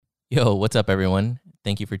Yo, what's up, everyone?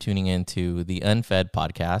 Thank you for tuning in to the Unfed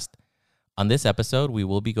podcast. On this episode, we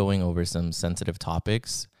will be going over some sensitive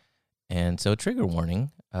topics. And so, trigger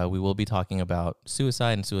warning, we will be talking about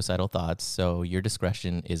suicide and suicidal thoughts, so your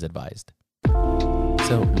discretion is advised.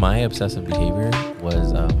 So, my obsessive behavior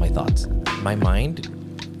was my thoughts. My mind,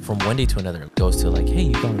 from one day to another, goes to like, hey,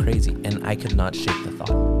 you've gone crazy. And I could not shake the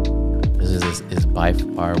thought. This is by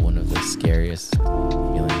far one of the scariest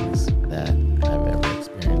feelings that I've ever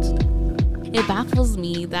experienced. It baffles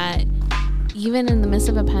me that even in the midst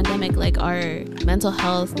of a pandemic, like our mental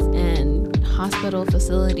health and hospital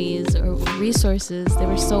facilities or resources, they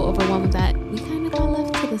were so overwhelmed that we kind of got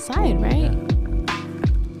left to the side, right?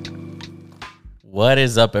 What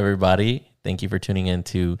is up, everybody? Thank you for tuning in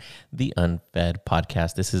to the Unfed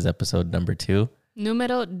podcast. This is episode number 2.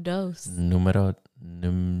 Numero dos. Numero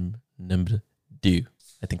deux.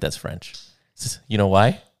 I think that's French. You know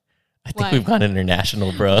why? I think we've gone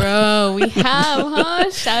international, bro. Bro, we have, huh?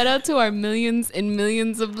 Shout out to our millions and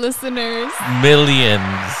millions of listeners. Millions.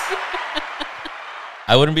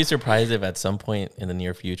 I wouldn't be surprised if at some point in the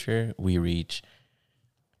near future we reach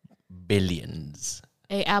billions.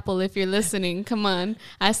 Hey, Apple, if you're listening, come on.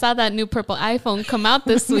 I saw that new purple iPhone come out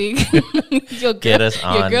this week. Get us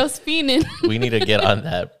on. Your girl's fiending. We need to get on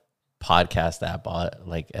that podcast app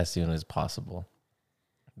like as soon as possible.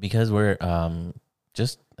 Because we're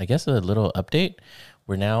just, I guess, a little update.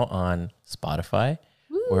 We're now on Spotify.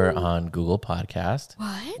 Ooh. We're on Google Podcast.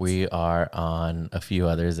 What? We are on a few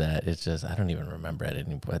others that it's just, I don't even remember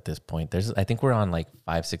at this point. I think we're on like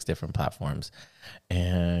 5-6 different platforms.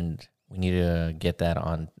 And we need to get that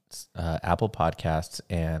on Apple Podcasts.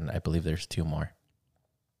 And I believe there's 2 more.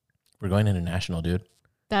 We're going international, dude.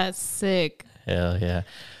 That's sick. Hell yeah.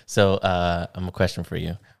 So I have a question for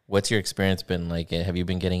you. What's your experience been like? Have you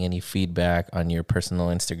been getting any feedback on your personal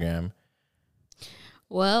Instagram?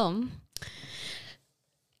 Well,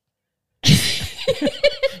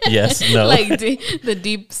 yes, no. Like the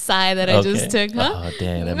deep sigh that I just took, huh? Oh,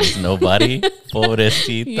 dang, that means nobody.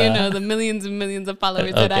 Pobrecita. You know, the millions and millions of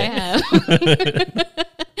followers that I have.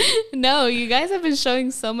 No, you guys have been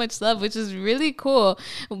showing so much love, which is really cool,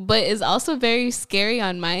 but it's also very scary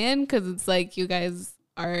on my end because it's like you guys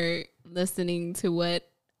are listening to what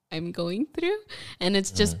I'm going through, and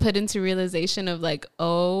it's just put into realization of like,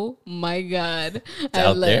 oh my God,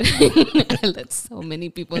 I let so many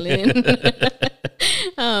people in.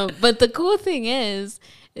 But the cool thing is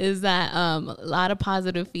that a lot of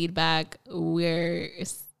positive feedback. We're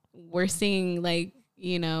seeing, like,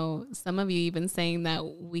 you know, some of you even saying that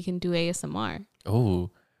we can do ASMR. Oh,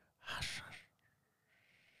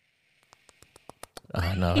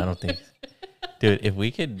 no, I don't think. Dude, if we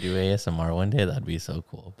could do ASMR one day, that'd be so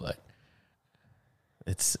cool. But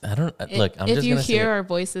I'm just gonna say, if you hear our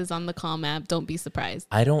voices on the Calm app, don't be surprised.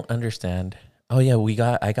 I don't understand. Oh yeah,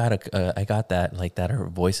 I got that, like, that our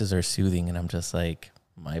voices are soothing, and I'm just like,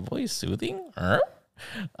 my voice soothing?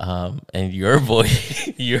 And your voice.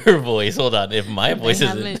 Hold on, if my voice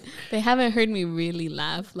isn't, they haven't heard me really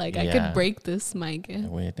laugh. Like, yeah. I could break this mic.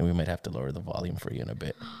 We might have to lower the volume for you in a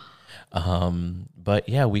bit. But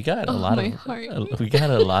yeah, we got a lot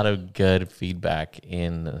of good feedback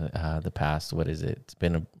in the past. What is it? It's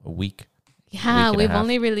been a week. Yeah, we've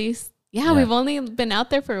only released. Yeah, we've only been out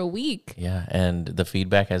there for a week. Yeah, and the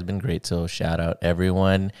feedback has been great. So shout out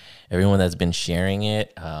everyone that's been sharing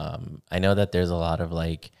it. I know that there's a lot of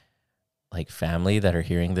like family that are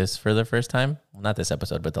hearing this for the first time. Well, not this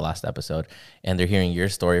episode, but the last episode. And they're hearing your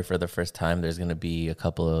story for the first time. There's going to be a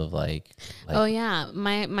couple of like oh yeah,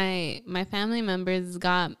 my family members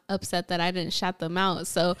got upset that I didn't shout them out.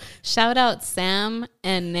 So shout out Sam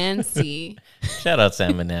and Nancy. Shout out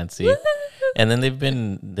Sam and Nancy. And then they've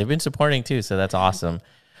been supporting too, so that's awesome.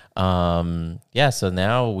 Yeah, so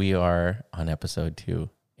now we are on episode 2,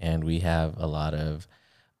 and we have a lot of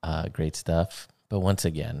great stuff. But once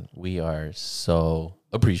again, we are so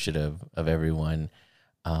appreciative of everyone.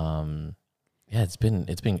 Yeah, it's been.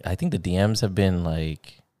 I think the DMs have been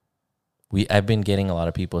like, I've been getting a lot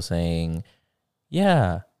of people saying,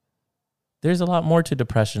 yeah, there's a lot more to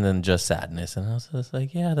depression than just sadness. And I was just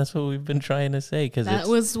like, yeah, that's what we've been trying to say. Because that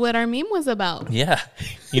was what our meme was about. Yeah.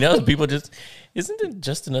 You know, people just, isn't it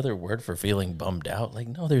just another word for feeling bummed out? Like,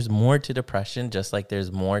 no, there's more to depression, just like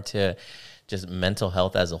there's more to just mental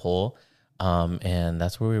health as a whole. And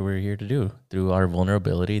that's what we're here to do. Through our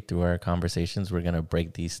vulnerability, through our conversations, we're going to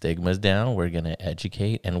break these stigmas down. We're going to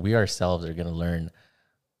educate, and we ourselves are going to learn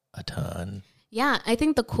a ton. Yeah, I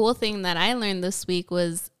think the cool thing that I learned this week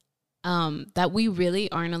was that we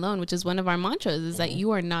really aren't alone, which is one of our mantras, is that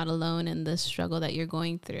you are not alone in the struggle that you're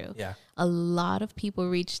going through. Yeah. A lot of people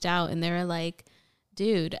reached out and they were like,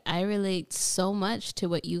 dude, I relate so much to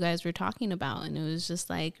what you guys were talking about. And it was just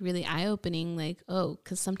like really eye-opening, like, oh,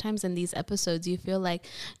 because sometimes in these episodes you feel like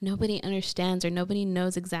nobody understands or nobody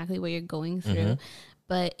knows exactly what you're going through.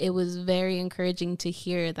 But it was very encouraging to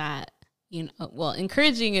hear that, you know, well,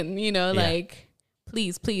 encouraging and, you know, like,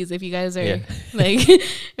 please, if you guys are like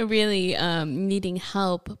really needing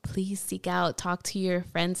help, please seek out, talk to your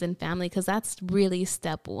friends and family, because that's really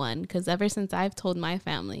step one. Because ever since I've told my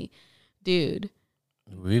family, dude,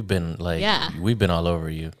 we've been like, we've been all over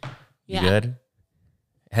you. You good?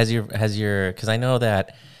 Has your, because I know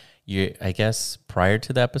that I guess prior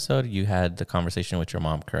to the episode, you had the conversation with your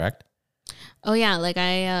mom, correct? Oh yeah. Like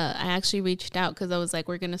I actually reached out because I was like,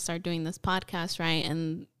 we're going to start doing this podcast, right?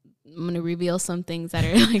 And I'm going to reveal some things that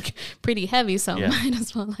are like pretty heavy. So I might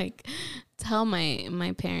as well like tell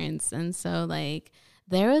my parents. And so like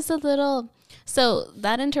there was a little, so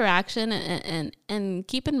that interaction and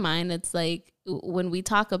keep in mind, it's like when we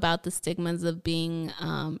talk about the stigmas of being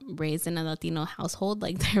raised in a Latino household,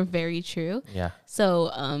 like they're very true. Yeah.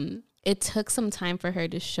 So it took some time for her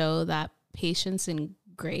to show that patience and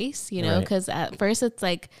grace, you know, because at first it's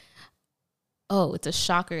like, oh, it's a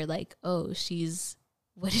shocker. Like, oh,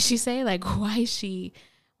 what did she say? Like, why is she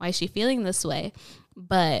feeling this way?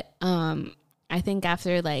 But I think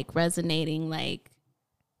after like resonating, like,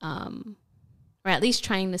 or at least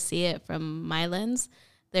trying to see it from my lens,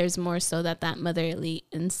 there's more so that motherly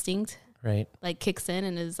instinct, like kicks in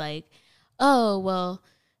and is like, oh, well,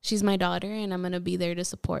 she's my daughter and I'm going to be there to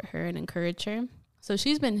support her and encourage her. So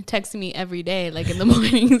she's been texting me every day, like in the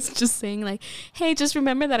mornings, just saying like, hey, just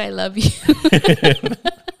remember that I love you.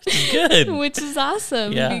 Good. Which is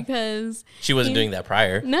awesome because she wasn't doing that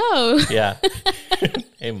prior. No. Yeah.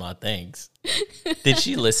 Hey, Ma, thanks. Did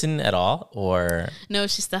she listen at all or? No,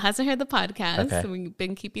 she still hasn't heard the podcast. Okay. We've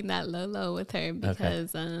been keeping that low with her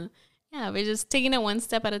because, we're just taking it one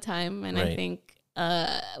step at a time. And I think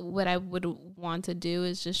what I would want to do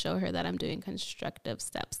is just show her that I'm doing constructive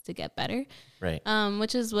steps to get better. Right.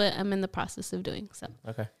 Which is what I'm in the process of doing. So.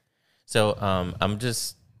 Okay. So I'm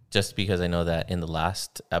just because I know that in the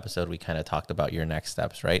last episode, we kind of talked about your next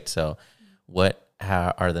steps, right? So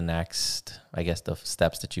how are the next, I guess, the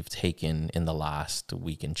steps that you've taken in the last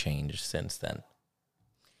week and change since then?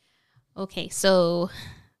 Okay. So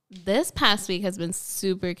this past week has been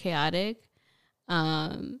super chaotic.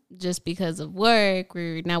 Just because of work.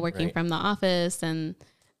 We're now working from the office, and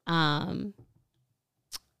I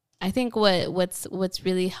think what's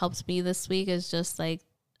really helped me this week is just like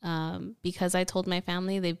because I told my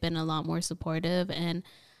family, they've been a lot more supportive and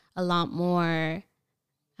a lot more,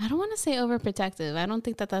 I don't want to say overprotective. I don't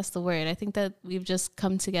think that that's the word. I think that we've just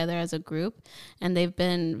come together as a group, and they've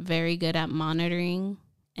been very good at monitoring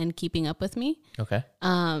and keeping up with me. Okay.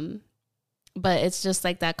 But it's just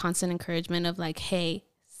like that constant encouragement of like, hey,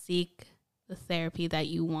 seek the therapy that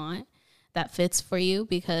you want, that fits for you.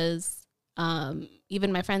 Because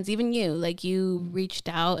even my friends, even you, like you reached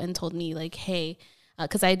out and told me like, hey,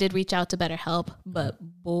 because I did reach out to BetterHelp, but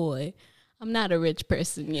boy, I'm not a rich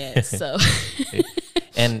person yet. So,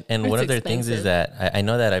 and one of their things is that I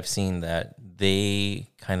know that I've seen that they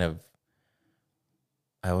kind of,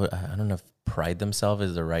 I don't know if pride themselves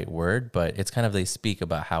is the right word, but it's kind of, they speak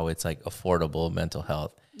about how it's like affordable mental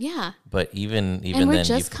health. Yeah. But even and we're then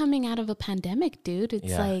just coming out of a pandemic, dude.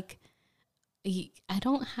 It's like, I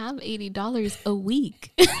don't have $80 a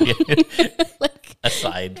week. Like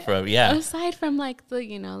aside from like the,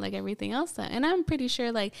 you know, like everything else and I'm pretty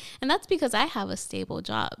sure like, and that's because I have a stable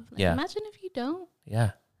job. Like, imagine if you don't.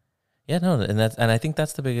 Yeah. No. And I think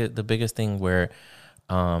that's the biggest thing where,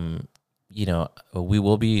 you know, we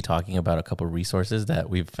will be talking about a couple of resources that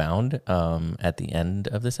we've found at the end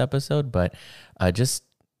of this episode, but just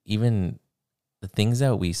even the things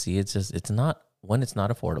that we see, it's not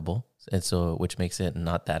affordable, and so which makes it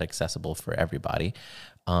not that accessible for everybody.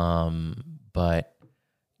 But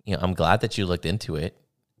you know, I'm glad that you looked into it,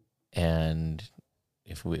 and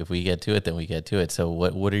if we get to it, then we get to it. So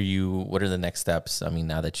what are the next steps? I mean,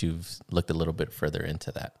 now that you've looked a little bit further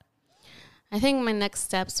into that. I think my next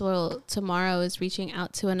steps tomorrow is reaching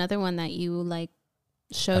out to another one that you like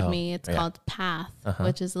showed me. It's called Path,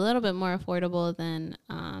 which is a little bit more affordable than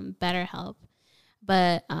BetterHelp.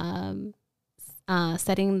 But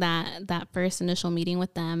setting that first initial meeting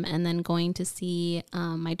with them and then going to see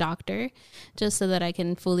my doctor just so that I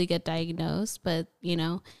can fully get diagnosed. But, you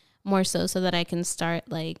know, more so that I can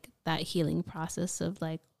start like that healing process of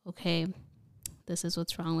like, okay, this is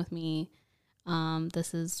what's wrong with me.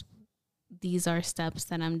 These are steps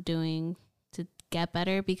that I'm doing to get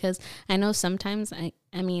better, because I know sometimes I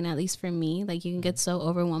mean, at least for me, like you can get so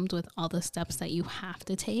overwhelmed with all the steps that you have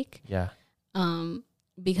to take. Yeah.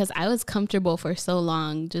 because I was comfortable for so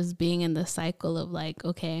long just being in the cycle of like,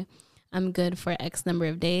 okay, I'm good for X number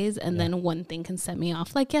of days, and then one thing can set me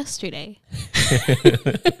off, like yesterday.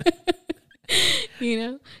 You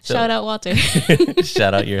know, so, shout out Walter.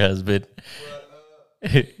 Shout out your husband.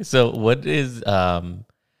 So what is,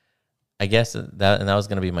 I guess that was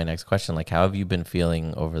going to be my next question. Like, how have you been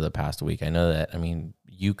feeling over the past week? I know that, I mean,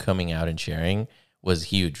 you coming out and sharing was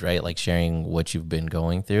huge, right? Like sharing what you've been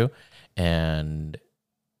going through. And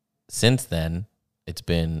since then, it's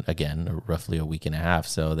been, again, roughly a week and a half.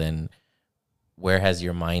 So then where has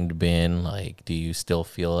your mind been? Like, do you still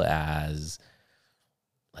feel as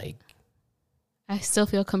like... I still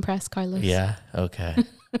feel compressed, Carlos. Yeah. Okay.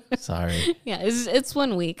 Sorry. Yeah, it's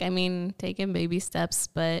 1 week. I mean, taking baby steps,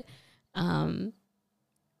 but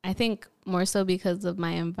I think more so because of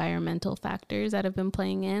my environmental factors that have been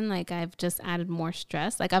playing in. Like, I've just added more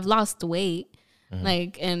stress. Like, I've lost weight. Mm-hmm.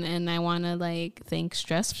 Like, and I want to like thank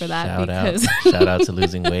stress for that. Shout out to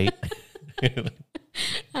losing weight.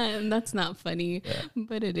 That's not funny,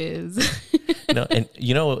 but it is. No, and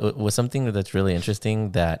you know, it was something that's really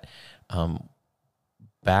interesting that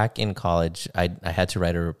back in college, I had to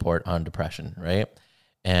write a report on depression, right?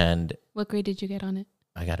 And what grade did you get on it?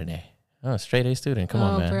 I got an A. Oh, straight A student. Come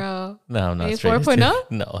on, man. Bro. No, I'm not A straight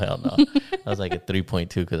 4.0? No, hell no. I was like a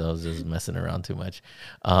 3.2 because I was just messing around too much.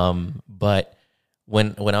 But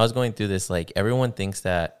when I was going through this, like, everyone thinks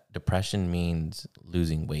that depression means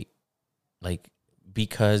losing weight. Like,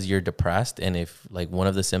 because you're depressed, and if like one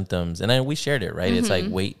of the symptoms, and we shared it, right? Mm-hmm. It's like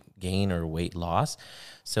weight gain or weight loss.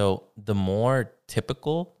 So the more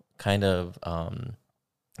typical kind of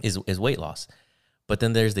is weight loss. But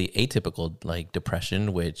then there's the atypical, like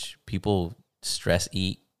depression, which people stress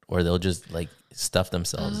eat, or they'll just like stuff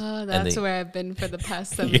themselves. Oh, that's where I've been for the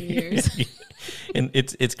past 7 years. And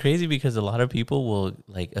it's crazy because a lot of people will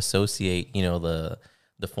like associate, you know, the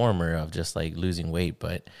former of just like losing weight,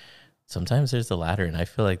 but sometimes there's the latter, and I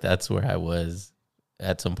feel like that's where I was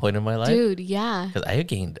at some point in my life. Dude, yeah. Because I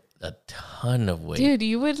gained a ton of weight. Dude,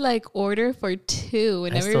 you would like order for 2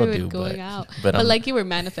 whenever we were going out. But like you were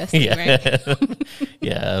manifesting, right?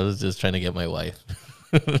 Yeah, I was just trying to get my wife.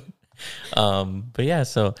 But yeah,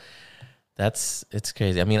 so it's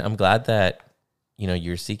crazy. I mean, I'm glad that, you know,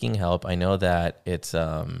 you're seeking help. I know that it's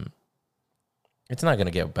not going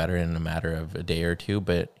to get better in a matter of a day or two,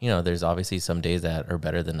 but you know, there's obviously some days that are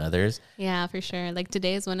better than others. Yeah, for sure. Like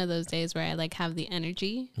today is one of those days where I like have the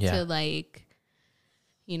energy to like,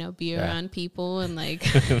 you know, be around people and like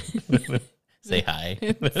say hi.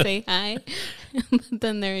 Say hi. But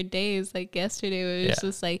then there are days like yesterday where it was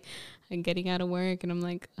just like I'm getting out of work and I'm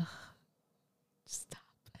like, stop.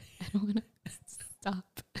 I don't want to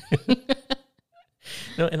stop.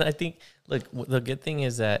 No, and I think like the good thing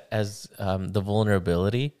is that as the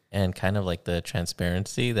vulnerability and kind of like the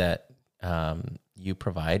transparency that you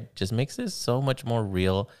provide just makes this so much more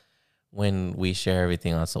real when we share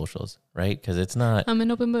everything on socials, right? Because it's not... I'm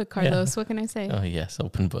an open book, Carlos. What can I say? Oh, yes,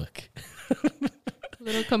 open book.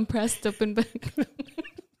 Little compressed open book.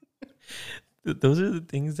 Those are the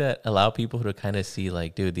things that allow people to kind of see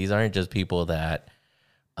like, dude, these aren't just people that...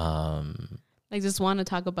 like just want to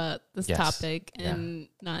talk about this topic and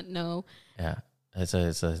not know. Yeah,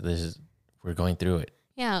 we're going through it.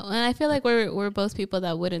 Yeah, and I feel like we're both people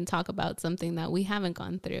that wouldn't talk about something that we haven't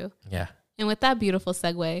gone through. Yeah. And with that beautiful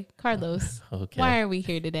segue, Carlos, why are we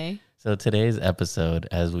here today? So today's episode,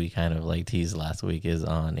 as we kind of like teased last week, is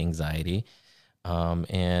on anxiety.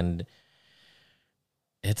 And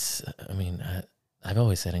it's, I mean, I've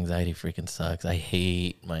always said anxiety freaking sucks. I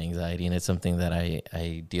hate my anxiety, and it's something that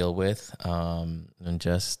I deal with. And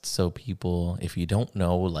just so people, if you don't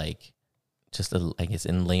know, like, just I guess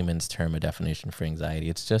in layman's term, a definition for anxiety,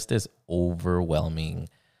 it's just this overwhelming,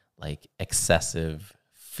 like excessive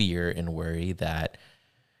fear and worry that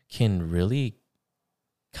can really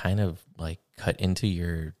kind of like cut into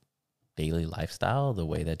your daily lifestyle, the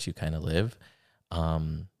way that you kind of live.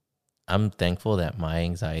 I'm thankful that my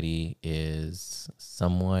anxiety is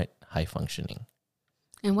somewhat high functioning.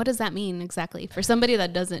 And what does that mean exactly for somebody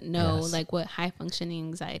that doesn't know like what high functioning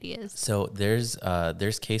anxiety is? So there's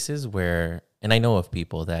cases where, and I know of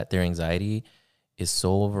people that their anxiety is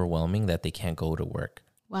so overwhelming that they can't go to work.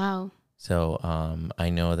 Wow. So I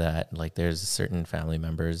know that like there's certain family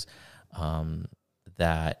members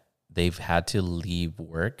that they've had to leave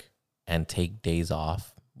work and take days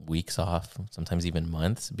off, weeks off, sometimes even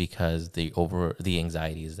months, because the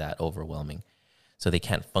anxiety is that overwhelming. So they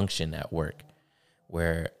can't function at work.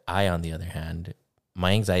 Where I, on the other hand,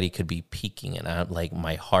 my anxiety could be peaking and I'm like,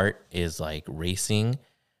 my heart is like racing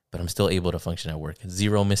but I'm still able to function at work.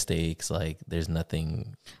 Zero mistakes. Like there's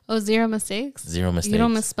nothing. Oh, zero mistakes? Zero mistakes. You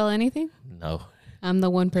don't misspell anything? No. I'm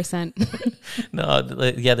the 1%.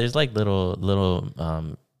 No, yeah, there's like little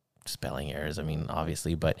spelling errors. I mean,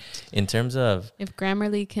 obviously, but in terms of if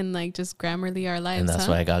Grammarly can like just Grammarly our lives, and that's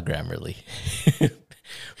why I got Grammarly.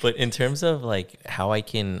 But in terms of like how I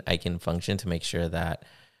can function to make sure that,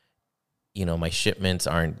 you know, my shipments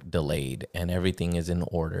aren't delayed and everything is in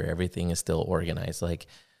order, everything is still organized. Like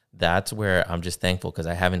that's where I'm just thankful because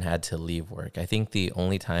I haven't had to leave work. I think the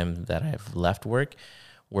only time that I've left work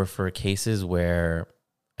were for cases where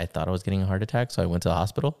I thought I was getting a heart attack, so I went to the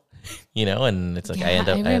hospital, you know, and it's like I end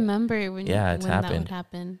up. I remember when it's when happened. that would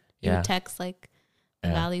happen. You would text like the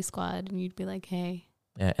Valley Squad, and you'd be like, "Hey."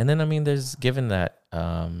 Yeah, and then I mean, there's given that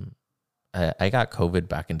I got COVID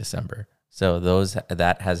back in December, so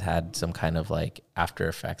that has had some kind of like after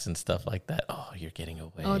effects and stuff like that. Oh, you're getting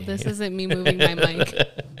away. Oh, this isn't me moving my mic.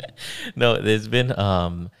 No, there's been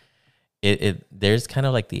there's kind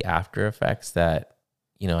of like the after effects that.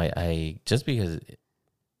 You know, I just because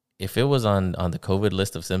if it was on the COVID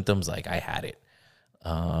list of symptoms, like I had it.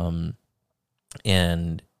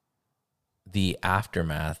 And the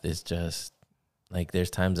aftermath is just like,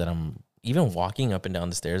 there's times that I'm even walking up and down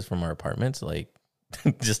the stairs from our apartments, like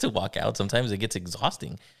just to walk out. Sometimes it gets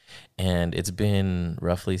exhausting and it's been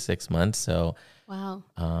roughly 6 months. So, wow.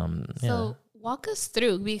 So walk us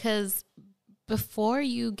through, because before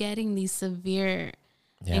you getting these severe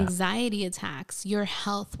anxiety attacks, your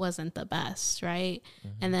health wasn't the best, right?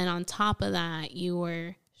 Mm-hmm. And then on top of that, you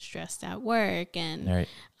were stressed at work and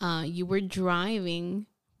you were driving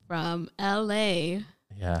from LA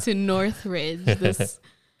to Northridge. This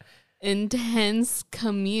intense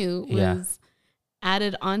commute was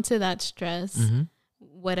added onto that stress,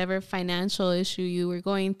 whatever financial issue you were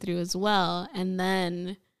going through as well. And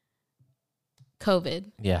then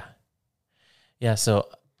COVID. Yeah. So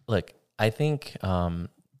look, I think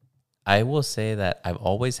I will say that I've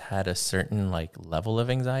always had a certain like level of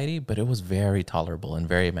anxiety, but it was very tolerable and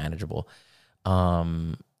very manageable.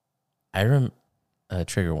 I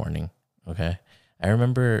trigger warning. Okay. I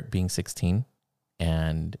remember being 16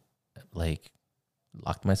 and like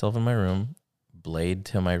locked myself in my room, blade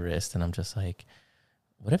to my wrist. And I'm just like,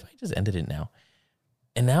 what if I just ended it now?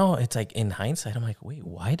 And now it's like in hindsight, I'm like, wait,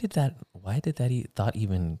 why did that thought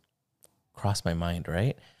even cross my mind?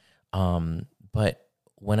 Right. But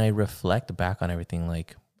when I reflect back on everything,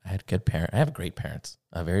 like I had I have great parents,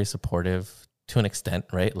 very supportive to an extent,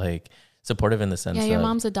 right? Like supportive in the sense your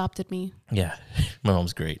mom's adopted me. Yeah, my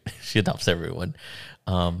mom's great. She adopts everyone.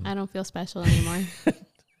 I don't feel special anymore.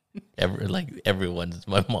 Everyone's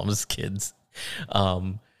my mom's kids.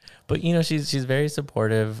 But you know, she's very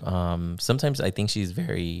supportive. Sometimes I think she's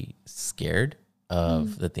very scared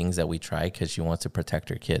of the things that we try because she wants to protect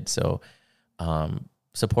her kids. So,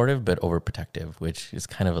 supportive but overprotective, which is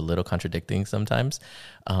kind of a little contradicting sometimes.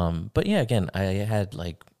 But yeah, again, I had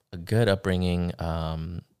like a good upbringing,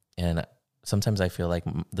 and sometimes I feel like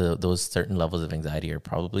those certain levels of anxiety are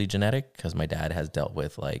probably genetic because my dad has dealt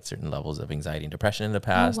with like certain levels of anxiety and depression in the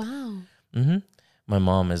past. Oh, wow. Mm-hmm. My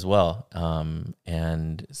mom as well.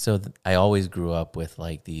 And so I always grew up with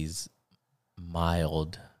like these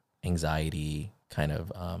mild anxiety kind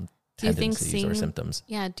of tendencies or symptoms.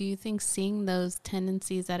 Yeah. Do you think seeing those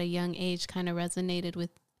tendencies at a young age kind of resonated with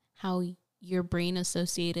how your brain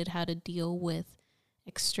associated how to deal with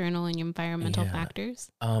external and environmental factors?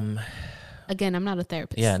 Again, I'm not a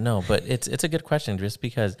therapist. Yeah, no, but it's a good question just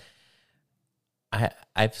because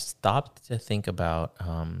I've stopped to think about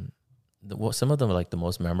some of the like the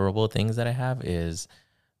most memorable things that I have is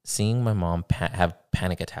seeing my mom have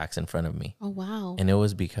panic attacks in front of me. Oh, wow. And it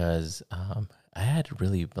was because I had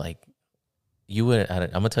really like, I'm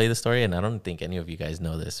gonna tell you the story, and I don't think any of you guys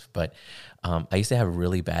know this, but I used to have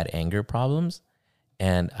really bad anger problems,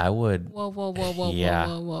 and I would. Whoa!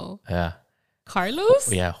 Yeah.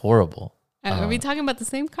 Carlos? Yeah, horrible. Are we talking about the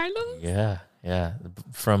same Carlos? Yeah.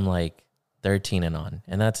 From like 13 and on,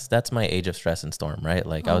 and that's my age of stress and storm, right?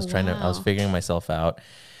 Like I was figuring myself out,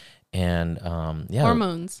 and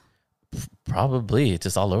hormones. Probably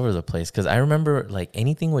just all over the place because I remember like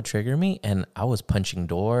anything would trigger me and I was punching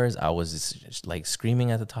doors. I was just, like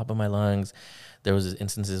screaming at the top of my lungs. There was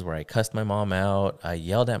instances where I cussed my mom out. I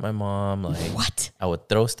yelled at my mom. Like what? I would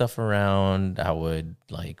throw stuff around. I would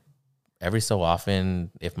like every so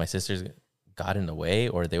often if my sisters got in the way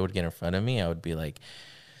or they would get in front of me, I would be like,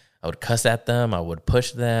 I would cuss at them. I would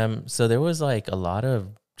push them. So there was like a lot of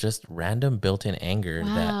just random built-in anger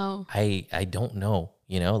that I don't know,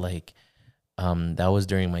 you know, like that was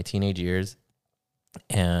during my teenage years.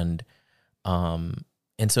 And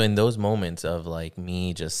And so in those moments of like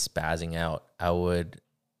me just spazzing out, I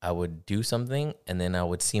would do something, and then I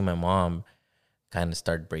would see my mom kind of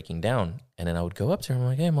start breaking down, and then I would go up to her and I'm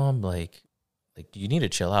like, "Hey, mom, like you need to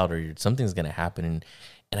chill out, or something's gonna happen."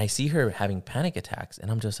 And I see her having panic attacks,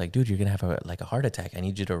 and I'm just like, "Dude, you're gonna have a heart attack. I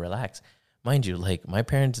need you to relax." Mind you, like my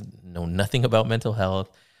parents know nothing about mental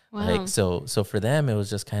health. Wow. Like so for them, it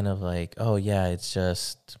was just kind of like, "Oh yeah, it's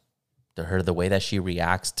just the way that she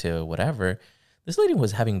reacts to whatever." This lady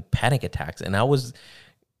was having panic attacks, and I was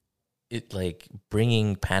like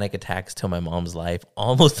bringing panic attacks to my mom's life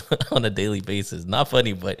almost on a daily basis. Not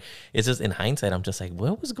funny, but it's just in hindsight, I'm just like,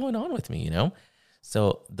 what was going on with me, you know?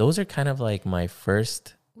 So those are kind of like my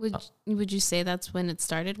first. Would you say that's when it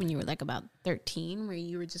started, when you were like about 13, where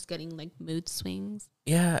you were just getting like mood swings?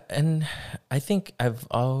 Yeah, and I think I've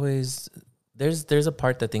always there's a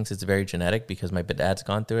part that thinks it's very genetic because my dad's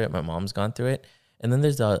gone through it, my mom's gone through it. And then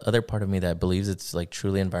there's the other part of me that believes it's like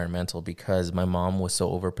truly environmental because my mom was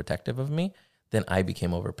so overprotective of me, then I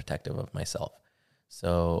became overprotective of myself.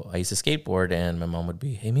 So I used to skateboard and my mom would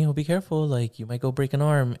be, "Hey, Mio, be careful. Like you might go break an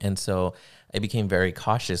arm." And so I became very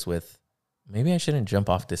cautious with maybe I shouldn't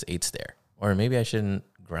jump off this 8 stair, or maybe I shouldn't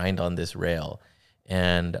grind on this rail.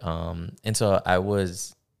 And so I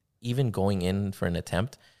was, even going in for an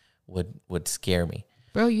attempt would scare me.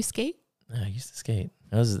 Bro, you skate? I used to skate.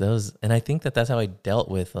 That was, and I think that's how I dealt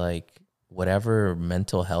with like whatever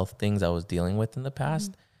mental health things I was dealing with in the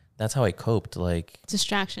past. That's how I coped. Like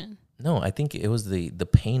Distraction. no, I think it was the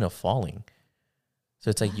pain of falling. So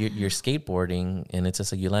it's like you're skateboarding, and it's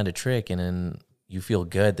just like you land a trick, and then you feel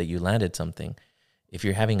good that you landed something. If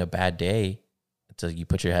you're having a bad day, it's like you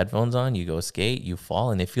put your headphones on, you go skate, you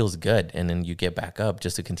fall, and it feels good, and then you get back up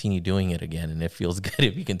just to continue doing it again, and it feels good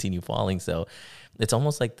if you continue falling. So it's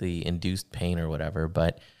almost like the induced pain or whatever.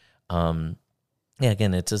 But yeah,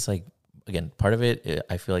 again, it's just like, again, part of it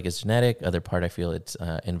I feel like it's genetic, other part I feel it's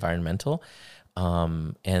environmental.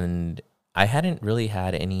 And I hadn't really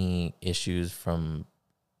had any issues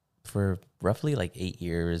for roughly like 8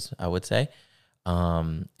 years, I would say.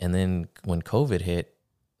 And then when COVID hit,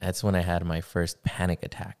 that's when I had my first panic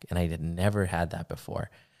attack, and I had never had that before.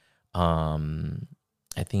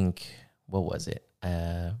 I think, what was it?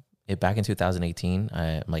 Back in 2018,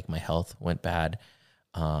 like my health went bad.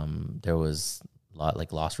 There was a lot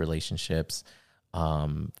like lost relationships,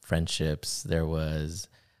 friendships. There was,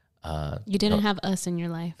 You didn't have us in your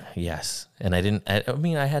life. yes. And I didn't, I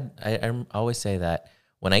mean, I always say that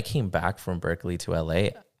when I came back from Berkeley to LA,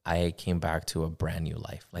 I came back to a brand new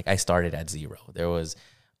life. Like I started at zero. There was,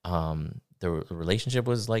 the relationship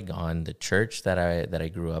was like gone. The church that I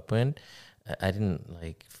grew up in, I didn't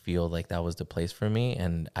like feel like that was the place for me.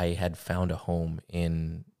 And I had found a home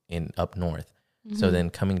in up north. Mm-hmm. So then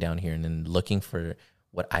coming down here and then looking for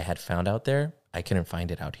what I had found out there, I couldn't find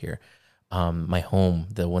it out here. My home,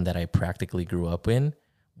 the one that I practically grew up in,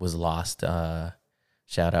 was lost.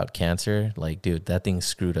 Shout out cancer. Like, dude, that thing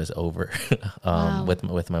screwed us over Wow.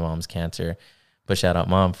 with my mom's cancer. But shout out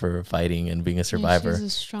mom for fighting and being a survivor. Yeah, she's a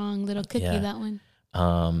strong little cookie, Yeah. that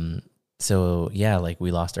one. So yeah, like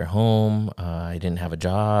we lost our home. I didn't have a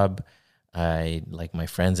job. Like my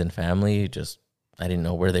friends and family, I didn't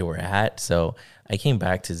know where they were at. So I came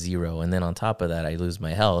back to zero. And then on top of that, I lose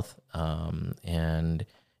my health. And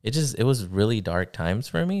it was really dark times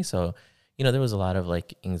for me. So, there was a lot of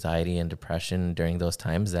like anxiety and depression during those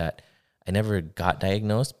times that I never got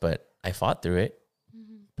diagnosed, but I fought through it.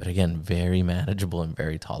 Mm-hmm. But again, very manageable and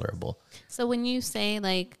very tolerable. So when you say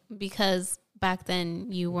like, because back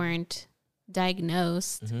then you weren't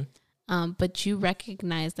diagnosed, mm-hmm. But you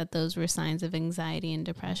recognized that those were signs of anxiety and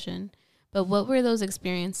depression. But what were those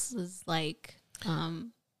experiences like?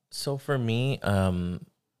 So for me, I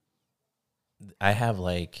have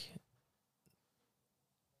like,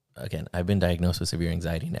 again, I've been diagnosed with severe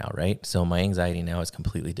anxiety now, right? So my anxiety now is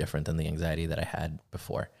completely different than the anxiety that I had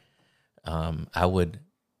before. I would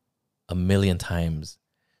 1,000,000 times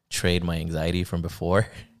trade my anxiety from before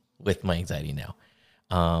with my anxiety now.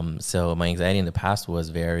 So my anxiety in the past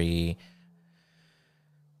was I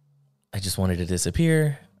just wanted to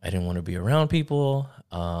disappear. I didn't want to be around people.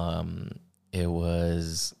 It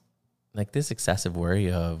was like this excessive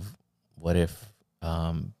worry of what if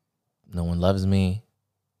no one loves me?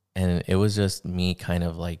 And it was just me kind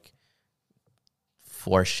of like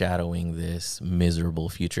foreshadowing this miserable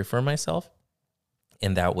future for myself.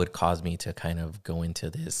 And that would cause me to kind of go into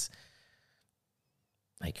this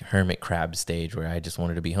like hermit crab stage where I just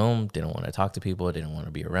wanted to be home, didn't want to talk to people, didn't want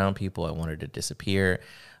to be around people. I wanted to disappear.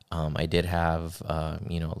 I did have,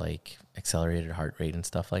 like accelerated heart rate and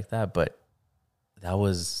stuff like that, but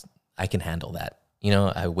I can handle that.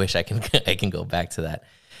 I wish I can I can go back to that.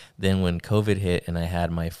 Then when COVID hit and I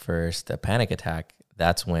had my first panic attack,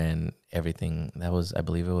 that's when everything, that was, I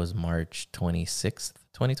believe it was March 26th,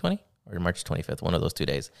 2020 or March 25th, one of those 2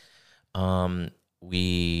 days.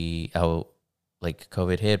 Like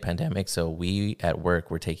COVID hit, pandemic. So we at work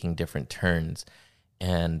were taking different turns,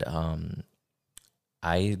 and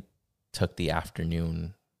I took the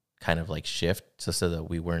afternoon kind of like shift so that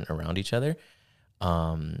we weren't around each other.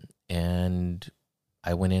 And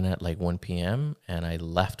I went in at like 1 p.m. and I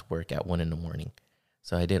left work at 1 a.m.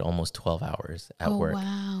 So I did almost 12 hours at work.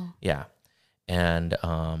 Wow. Yeah. And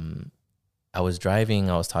I was driving,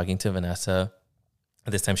 I was talking to Vanessa.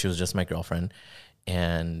 At this time she was just my girlfriend.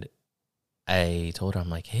 And I told her, I'm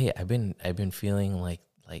like, hey, I've been feeling like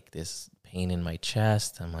this pain in my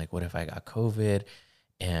chest. I'm like, what if I got COVID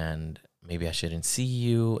and maybe I shouldn't see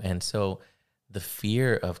you? And so the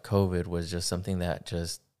fear of COVID was just something that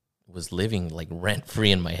just was living like rent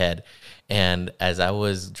free in my head. And as I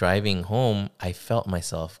was driving home, I felt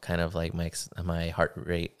myself kind of like my heart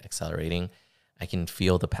rate accelerating. I can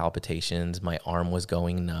feel the palpitations. My arm was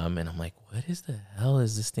going numb, and I'm like, what is the hell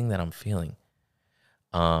is this thing that I'm feeling?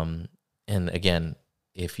 And again,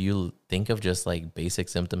 if you think of just like basic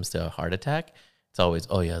symptoms to a heart attack, it's always,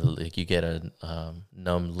 oh yeah, like you get a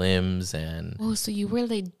numb limbs and. Oh, so you were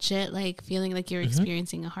legit like feeling like you're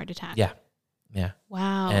experiencing a heart attack. Yeah. Yeah.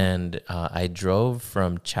 Wow. And I drove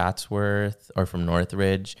from Chatsworth or from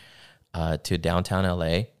Northridge to downtown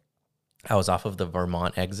LA. I was off of the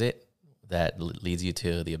Vermont exit that leads you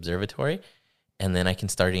to the observatory. And then I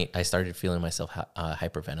started feeling myself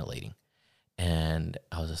hyperventilating. And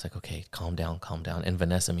I was just like, okay, calm down, calm down. And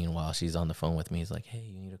Vanessa, meanwhile, she's on the phone with me. Is like, hey,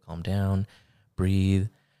 you need to calm down, breathe,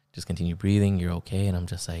 just continue breathing. You're okay. And I'm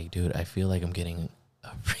just like, dude, I feel like I'm getting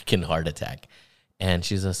a freaking heart attack. And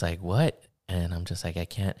she's just like, what? And I'm just like, I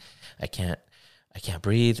can't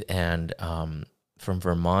breathe. And from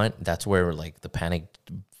Vermont, that's where like the panic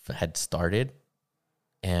had started.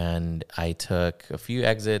 And I took a few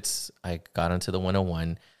exits. I got onto the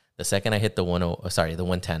 101. The second I hit the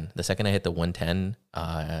 110. The second I hit the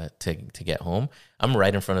 110 to get home, I'm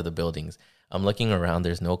right in front of the buildings. I'm looking around.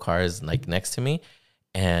 There's no cars like next to me.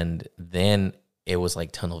 And then it was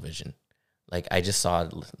like tunnel vision. Like I just saw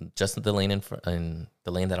just the lane in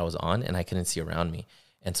the lane that I was on, and I couldn't see around me.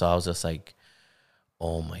 And so I was just like,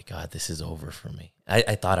 oh my God, this is over for me.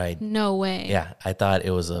 I thought no way. Yeah. I thought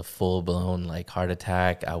it was a full blown like heart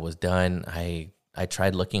attack. I was done. I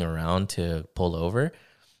tried looking around to pull over,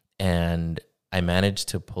 and I managed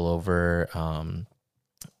to pull over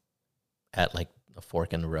at like a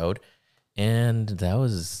fork in the road. And that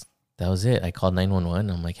was it. I called 911.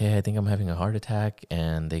 I'm like, hey, I think I'm having a heart attack.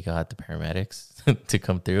 And they got the paramedics to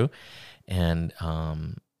come through. And,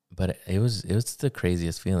 but it was the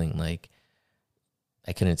craziest feeling. Like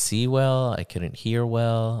I couldn't see well. I couldn't hear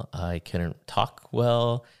well. I couldn't talk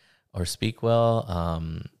well or speak well.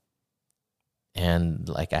 And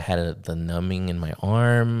like I had the numbing in my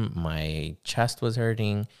arm, my chest was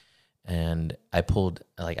hurting. And I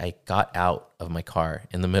got out of my car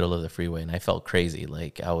in the middle of the freeway, and I felt crazy.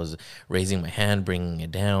 Like I was raising my hand, bringing it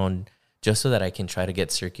down, just so that I can try to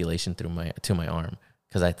get circulation to my arm.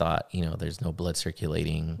 Because I thought, there's no blood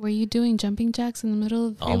circulating. Were you doing jumping jacks in the middle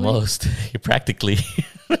of the freeway? Almost, practically.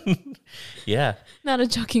 Yeah. Not a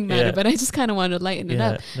joking matter, but I just kind of wanted to lighten it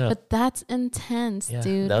up. No. But that's intense,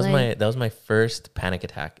 dude. That was my first panic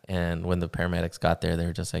attack. And when the paramedics got there, they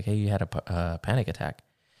were just like, hey, you had a panic attack.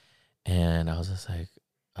 And I was just like,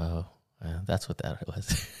 oh, that's what that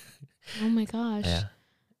was. Oh my gosh.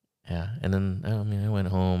 Yeah. And then, I went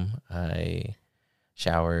home, I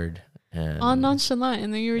showered. And all nonchalant.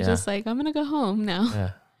 And then you were just like, I'm going to go home now.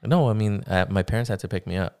 Yeah. No, my parents had to pick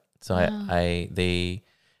me up. So they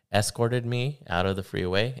escorted me out of the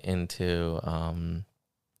freeway into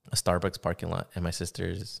a Starbucks parking lot. And my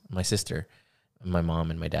sister, my mom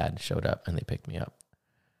and my dad showed up, and they picked me up.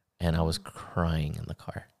 And I was crying in the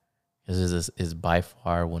car. This is by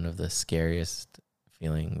far one of the scariest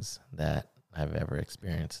feelings that I've ever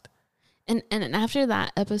experienced. And after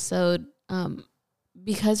that episode,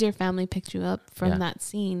 because your family picked you up from that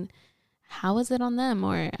scene, how was it on them,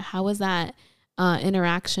 or how was that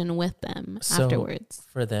interaction with them afterwards?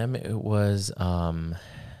 For them, it was my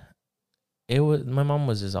mom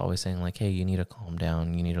was just always saying like, hey, you need to calm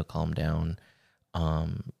down. You need to calm down.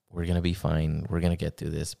 We're going to be fine. We're going to get through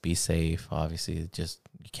this. Be safe. Obviously, just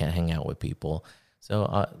you can't hang out with people.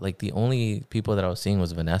 So like the only people that I was seeing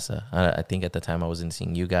was Vanessa. I think at the time I wasn't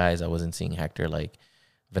seeing you guys. I wasn't seing Hector. Like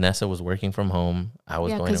Vanessa was working from home. I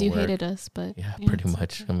was going to work. Yeah, because you hated us, but yeah, pretty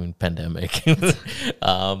much. Okay. Pandemic.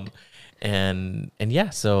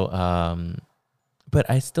 So but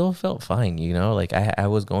I still felt fine, you know, like I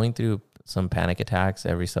was going through some panic attacks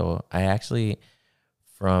I actually,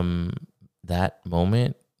 from that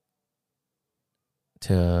moment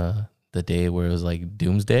to the day where it was like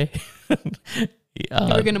doomsday.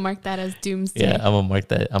 We're gonna mark that as doomsday. Yeah, I'm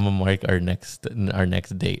gonna mark our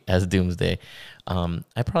next date as doomsday.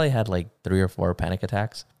 I probably had like 3 or 4 panic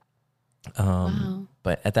attacks. Wow.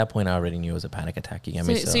 But at that point, I already knew it was a panic attack. You get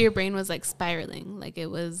me? So your brain was like spiraling, like it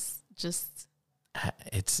was just.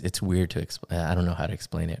 It's weird to explain. I don't know how to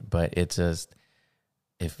explain it, but it's just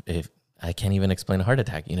if I can't even explain a heart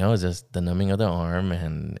attack. You know, it's just the numbing of the arm,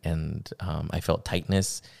 and I felt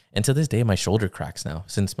tightness. And to this day, my shoulder cracks now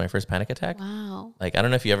since my first panic attack. Wow. Like, I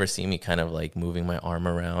don't know if you ever see me kind of like moving my arm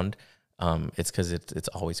around. It's because it's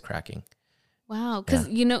always cracking. Wow. Because,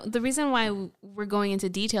 you know, the reason why we're going into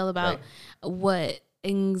detail about what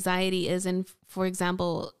anxiety is, and for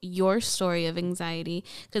example, your story of anxiety,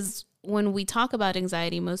 because when we talk about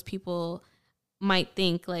anxiety, most people might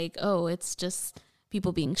think like, oh, it's just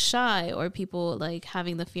people being shy or people like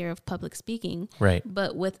having the fear of public speaking. Right.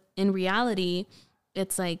 But in reality,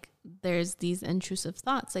 it's like there's these intrusive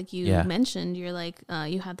thoughts. Like you mentioned, you're like,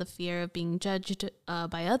 you had the fear of being judged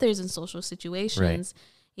by others in social situations. Right.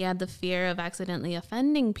 You had the fear of accidentally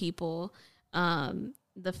offending people.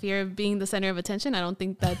 The fear of being the center of attention. I don't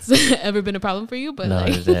think that's ever been a problem for you, but no,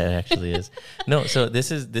 like it actually is. No, so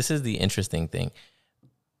this is the interesting thing.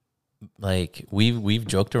 Like we've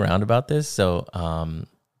joked around about this. So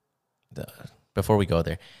before we go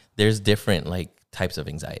there, there's different like types of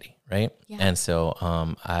anxiety, right? Yeah. And so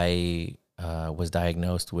I was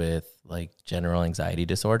diagnosed with like general anxiety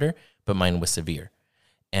disorder, but mine was severe.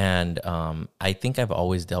 And I think I've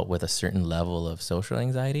always dealt with a certain level of social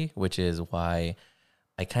anxiety, which is why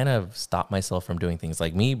I kind of stopped myself from doing things.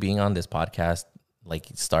 Like me being on this podcast, like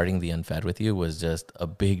starting the Unfed with you was just a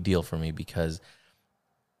big deal for me because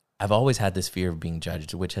I've always had this fear of being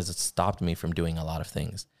judged, which has stopped me from doing a lot of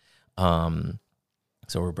things.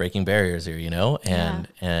 So we're breaking barriers here, you know? And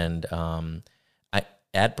I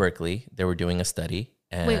at Berkeley, they were doing a study.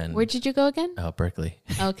 And wait, where did you go again? Oh, Berkeley.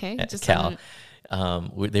 Okay. At Cal.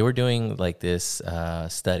 They were doing like this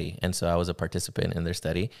study. And so I was a participant in their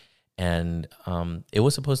study. And it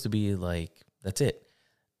was supposed to be like, that's it.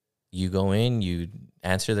 You go in, you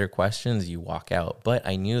answer their questions, you walk out. But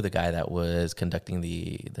I knew the guy that was conducting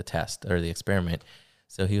the test or the experiment.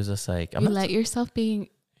 So he was just like, you let yourself be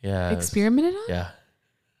experimented on? Yeah.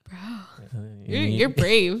 Bro, you're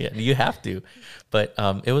brave. Yeah, you have to. But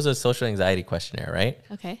it was a social anxiety questionnaire, right?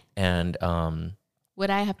 Okay. And would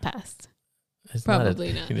I have passed?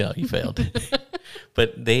 Probably not. No, you failed.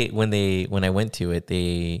 But when I went to it,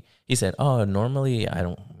 he said, "Oh, normally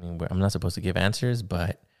I'm not supposed to give answers,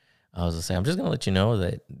 but I was I'm just gonna let you know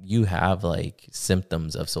that you have like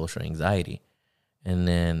symptoms of social anxiety." And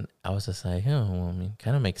then I was just like, "Oh, well, I mean,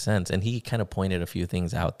 kind of makes sense." And he kind of pointed a few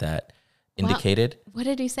things out that indicated. Wow. What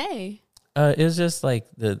did he say? It was just like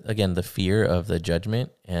the fear of the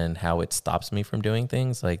judgment and how it stops me from doing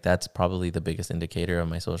things. Like that's probably the biggest indicator of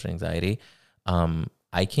my social anxiety.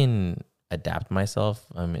 I can adapt myself.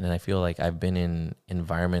 And I feel like I've been in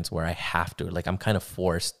environments where I have to, like I'm kind of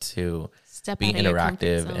forced to be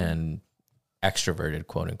interactive and extroverted,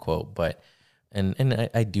 quote unquote. But, and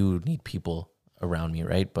I do need people around me,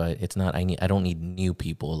 right? But it's not, I don't need new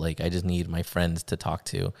people. Like I just need my friends to talk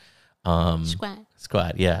to.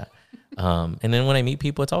 Squad. Yeah. And then when I meet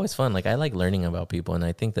people, it's always fun. Like I like learning about people. And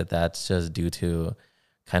I think that that's just due to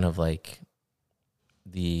kind of like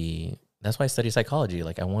that's why I study psychology.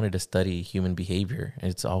 Like I wanted to study human behavior.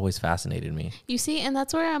 It's always fascinated me. You see, and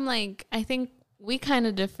that's where I'm like, I think we kind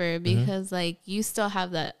of differ because like you still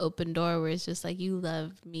have that open door where it's just like you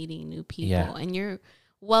love meeting new people and you're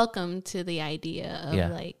welcome to the idea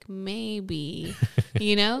of like maybe,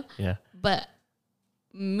 you know? Yeah. But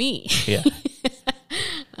me. Yeah.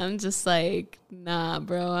 I'm just like, nah,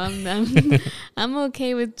 bro. I'm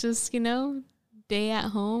okay with just, day at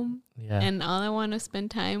home. Yeah. And all I want to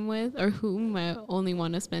spend time with, or whom I only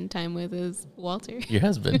want to spend time with, is Walter. Your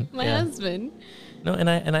husband. My husband. No, and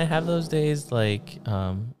I have those days like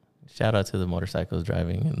shout out to the motorcycles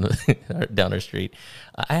driving down our street.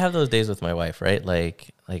 I have those days with my wife, right?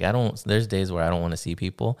 Like there's days where I don't want to see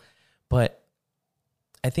people, but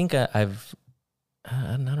I think I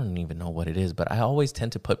don't even know what it is, but I always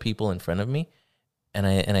tend to put people in front of me, and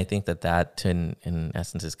I think that in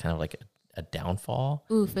essence is kind of like a downfall.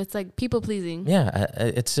 Oof, it's like people pleasing. Yeah,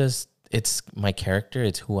 it's my character,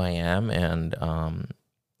 it's who I am, and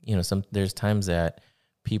there's times that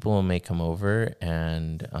people may come over,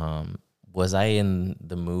 and was I in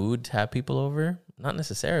the mood to have people over? Not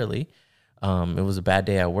necessarily. it was a bad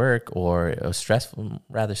day at work or a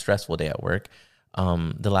rather stressful day at work,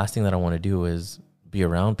 the last thing that I want to do is be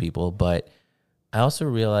around people. But I also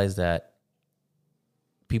realized that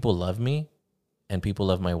people love me and people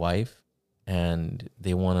love my wife and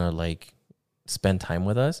they want to like spend time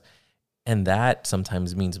with us. And that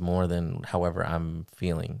sometimes means more than however I'm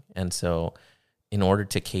feeling. And so in order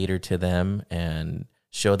to cater to them and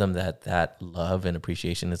show them that that love and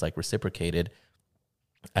appreciation is like reciprocated,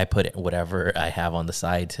 I put whatever I have on the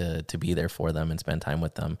side to be there for them and spend time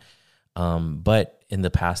with them. But in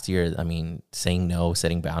the past year, I mean, saying no,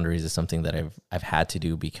 setting boundaries is something that I've had to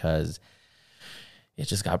do because it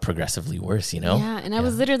just got progressively worse, you know? Yeah. And I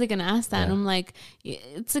was literally going to ask that. And I'm like,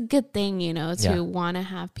 it's a good thing, you know, to want to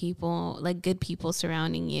have people, like good people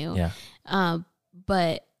surrounding you. Yeah.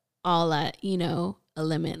 But all at, you know, a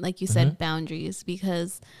limit, like you said, boundaries,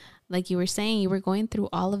 because like you were saying, you were going through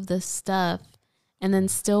all of this stuff and then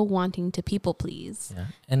still wanting to people please. Yeah.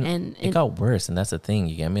 And it got worse. And that's the thing.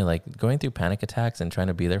 You get me? Like going through panic attacks and trying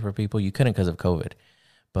to be there for people, you couldn't because of COVID.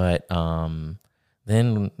 But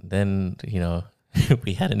then, you know,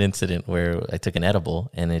 we had an incident where I took an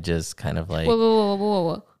edible and it just kind of like.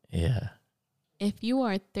 Whoa. Yeah. If you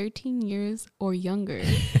are 13 years or younger,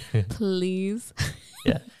 please.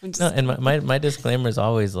 Yeah. No, and my disclaimer is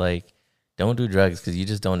always like, don't do drugs because you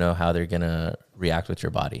just don't know how they're going to react with your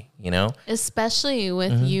body, you know? Especially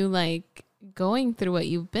with you like going through what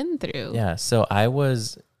you've been through. Yeah. So I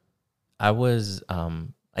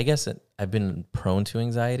guess I've been prone to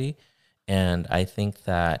anxiety, and I think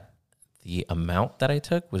that the amount that I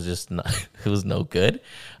took was just not, it was no good.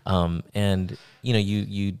 And you know,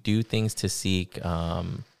 you do things to seek,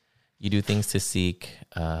 what's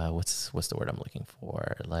the word I'm looking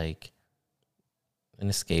for? Like an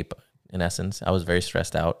escape in essence. I was very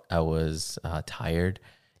stressed out. I was tired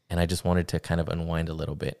and I just wanted to kind of unwind a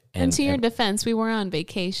little bit. And to your defense, we were on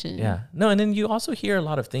vacation. Yeah. No. And then you also hear a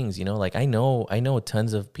lot of things, you know, like I know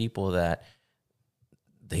tons of people that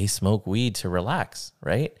they smoke weed to relax.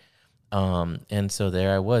 Right. And so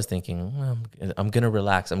there I was thinking, well, I'm going to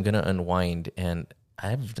relax. I'm going to unwind. And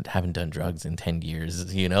I haven't done drugs in 10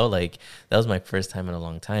 years, you know, like that was my first time in a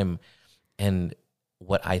long time. And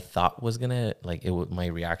what I thought was going to like, my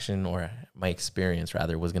reaction or my experience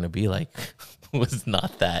rather was going to be like, was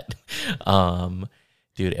not that,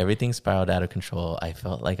 dude, everything spiraled out of control. I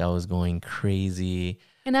felt like I was going crazy.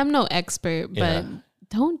 And I'm no expert, but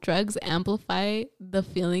don't drugs amplify the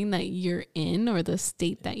feeling that you're in or the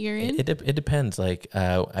state that you're in? It depends. Like,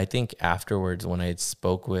 I think afterwards when I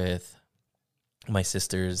spoke with my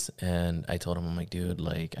sisters and I told them, I'm like, dude,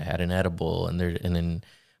 like I had an edible and then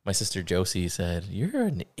my sister Josie said, you're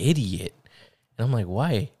an idiot. And I'm like,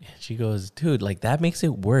 why? She goes, dude, like that makes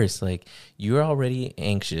it worse. Like you're already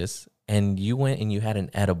anxious and you went and you had an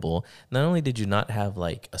edible. Not only did you not have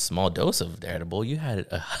like a small dose of the edible, you had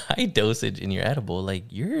a high dosage in your edible. Like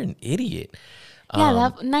you're an idiot. Yeah,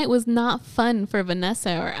 that night was not fun for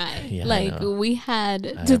Vanessa or I. Yeah, like we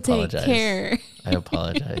had to take care. I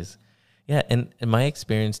apologize. Yeah, and my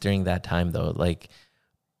experience during that time though, like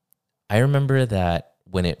I remember that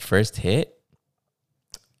when it first hit,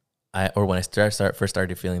 when I first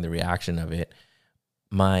started feeling the reaction of it,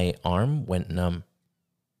 my arm went numb,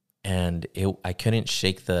 and I couldn't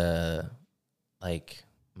shake my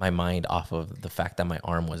mind off of the fact that my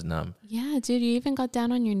arm was numb. Yeah, dude, you even got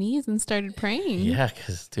down on your knees and started praying. Yeah,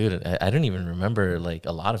 because dude, I don't even remember like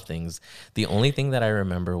a lot of things. The only thing that I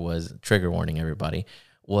remember was, trigger warning, everybody,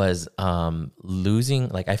 was losing.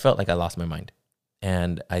 Like I felt like I lost my mind.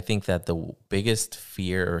 And I think that the biggest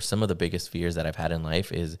fear or some of the biggest fears that I've had in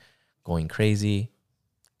life is going crazy,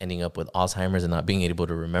 ending up with Alzheimer's and not being able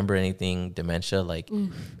to remember anything, dementia, like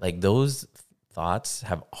those thoughts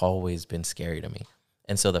have always been scary to me.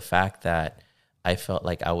 And so the fact that I felt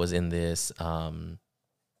like I was in this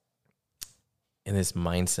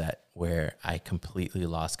mindset where I completely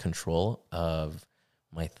lost control of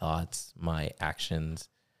my thoughts, my actions,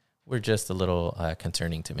 were just a little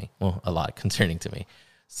concerning to me. Well, a lot concerning to me.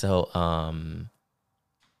 So,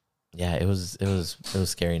 yeah, it was a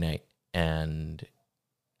scary night, and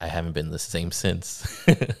I haven't been the same since.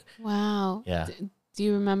 Wow. Yeah. Do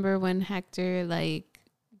you remember when Hector like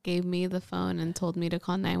gave me the phone and told me to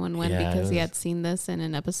call 911 because he had seen this in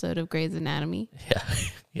an episode of Grey's Anatomy? Yeah.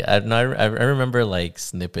 Yeah. No, I remember like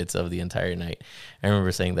snippets of the entire night. I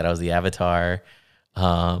remember saying that I was the Avatar,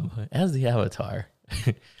 as the Avatar.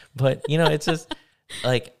 But, you know, it's just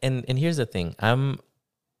like, and here's the thing.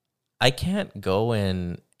 I can't go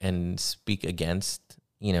and speak against,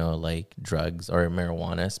 you know, like drugs or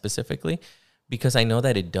marijuana specifically, because I know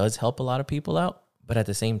that it does help a lot of people out. But at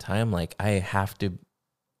the same time, like I have to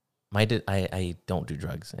I don't do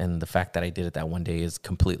drugs, and the fact that I did it that one day is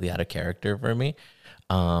completely out of character for me.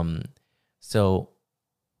 So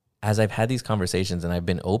as I've had these conversations and I've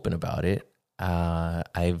been open about it,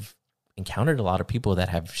 I've encountered a lot of people that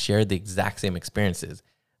have shared the exact same experiences.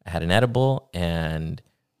 I had an edible and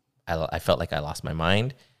I felt like I lost my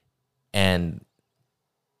mind, and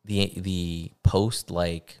the post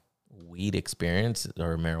like weed experience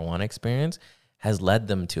or marijuana experience has led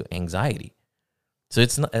them to anxiety. So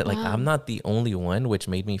it's not like I'm not the only one, which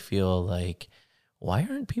made me feel like, why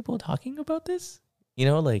aren't people talking about this? You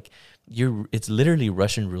know, like it's literally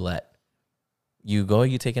Russian roulette. You go,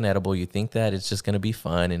 you take an edible, you think that it's just going to be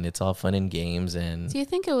fun and it's all fun and games. And do you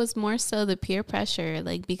think it was more so the peer pressure,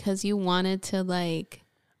 like because you wanted to like,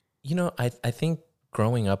 you know, I think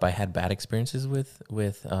growing up, I had bad experiences with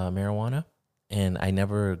marijuana, and I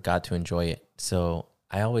never got to enjoy it. So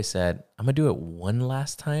I always said, I'm going to do it one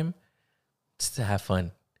last time just to have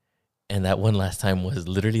fun. And that one last time was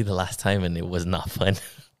literally the last time, and it was not fun.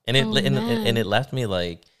 And it left me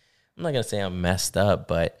like, I'm not going to say I'm messed up,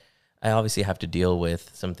 but I obviously have to deal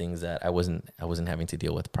with some things that I wasn't having to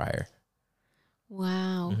deal with prior.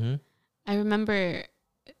 Wow. Mm-hmm. I remember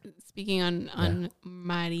speaking on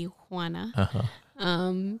marijuana. Uh-huh.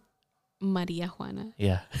 Maria Juana.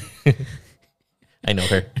 Yeah. I know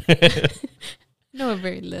her. know her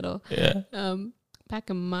very little. Yeah. Back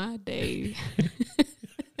in my day.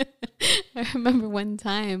 I remember one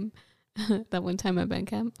time at band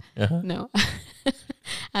camp. Uh-huh. No.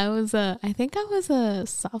 I think I was a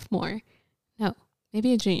sophomore. No,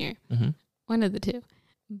 maybe a junior. Mm-hmm. One of the two.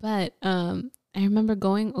 But I remember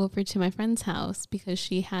going over to my friend's house because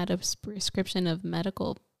she had a prescription of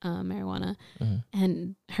medical marijuana, mm-hmm.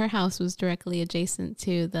 and her house was directly adjacent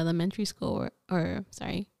to the elementary school or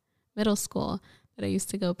middle school that I used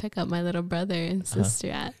to go pick up my little brother and sister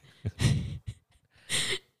at.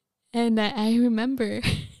 And I remember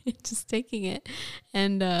just taking it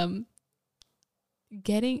and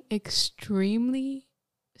getting extremely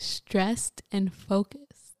stressed and focused.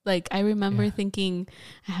 Like, I remember thinking,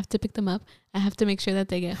 I have to pick them up. I have to make sure that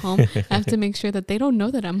they get home. I have to make sure that they don't know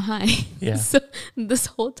that I'm high. Yeah. So this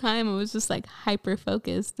whole time I was just like hyper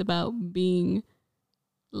focused about being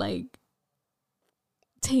like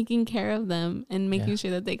taking care of them and making sure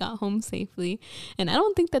that they got home safely. And I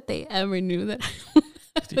don't think that they ever knew that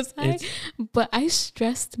I was high, but I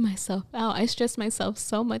stressed myself out. I stressed myself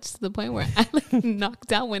so much to the point where I like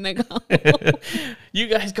knocked out when I got home. You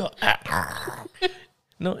guys go,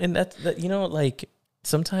 No, and that's you know, like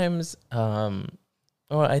sometimes,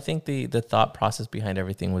 I think the thought process behind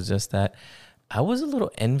everything was just that I was a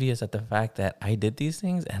little envious at the fact that I did these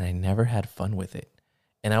things and I never had fun with it.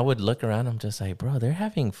 And I would look around, I'm just like, bro, they're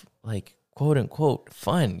having like quote unquote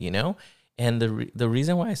fun, you know? And the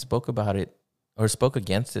reason why I spoke about it or spoke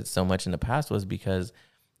against it so much in the past was because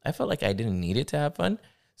I felt like I didn't need it to have fun.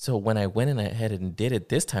 So when I went ahead and did it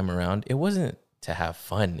this time around, it wasn't to have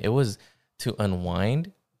fun. It was to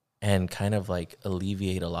unwind and kind of like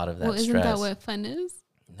alleviate a lot of that stress. Isn't that what fun is?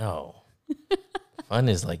 No. Fun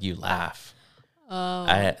is like you laugh. Oh.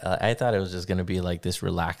 I thought it was just going to be like this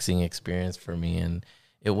relaxing experience for me, and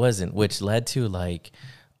it wasn't, which led to like,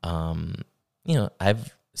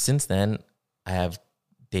 since then I have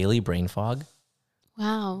daily brain fog.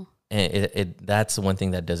 Wow. And that's one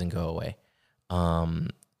thing that doesn't go away.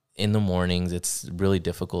 In the mornings, it's really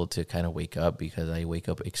difficult to kind of wake up because I wake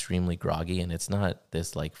up extremely groggy, and it's not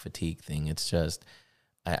this like fatigue thing. It's just,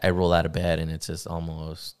 I roll out of bed and it's just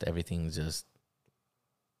almost everything's just,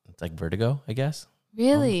 it's like vertigo, I guess.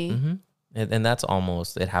 Really? Mm-hmm. And that's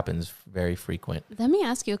almost, it happens very frequent. Let me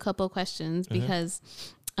ask you a couple of questions because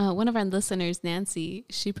one of our listeners, Nancy,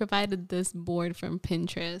 she provided this board from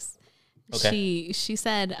Pinterest. Okay. She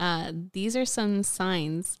said, these are some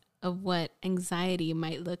signs of what anxiety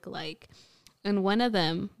might look like. And one of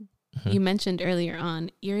them, you mentioned earlier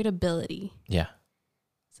on, irritability. Yeah.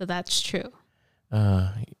 So that's true.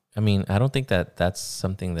 I mean, I don't think that that's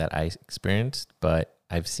something that I experienced, but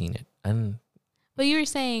I've seen it. But you were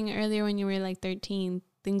saying earlier when you were like 13,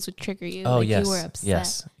 things would trigger you. Oh, like yes. You were upset.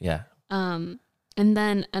 Yes. Yeah. And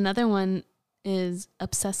then another one is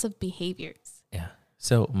obsessive behaviors. Yeah.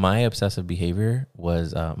 So my obsessive behavior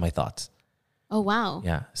was my thoughts. Oh, wow.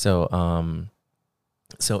 Yeah. So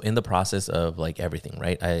so in the process of like everything,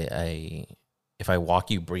 right? If I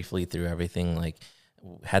walk you briefly through everything, like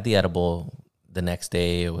had the edible the next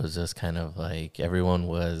day, it was just kind of like everyone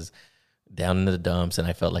was down in the dumps and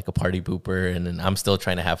I felt like a party pooper, and then I'm still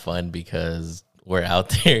trying to have fun because we're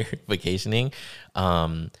out there vacationing.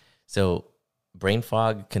 So brain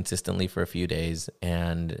fog consistently for a few days.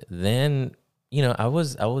 And then,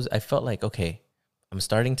 I felt like, okay, I'm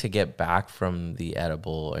starting to get back from the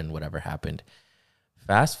edible and whatever happened.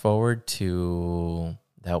 Fast forward to,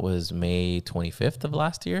 that was May 25th of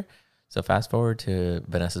last year. So fast forward to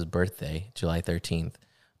Vanessa's birthday, July 13th.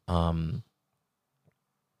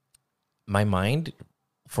 My mind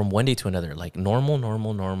from one day to another, like normal,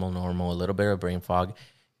 a little bit of brain fog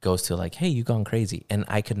goes to like, hey, you gone crazy. And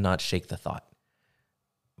I could not shake the thought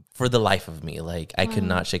for the life of me. Like I could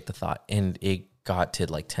not shake the thought. And it got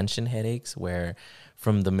to like tension headaches where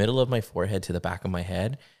from the middle of my forehead to the back of my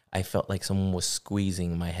head, I felt like someone was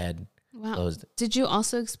squeezing my head closed. Did you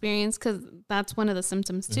also experience, because that's one of the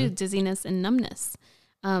symptoms too, dizziness and numbness.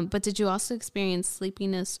 But did you also experience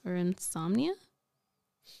sleepiness or insomnia?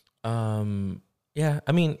 Yeah,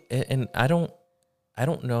 I mean, and I don't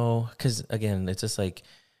know. 'Cause again, it's just like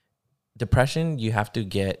depression,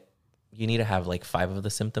 you need to have like 5 of the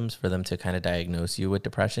symptoms for them to kind of diagnose you with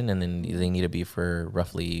depression. And then they need to be for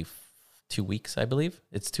roughly 2 weeks, I believe.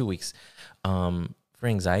 It's 2 weeks. For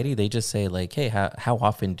anxiety, they just say like, hey, how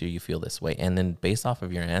often do you feel this way? And then based off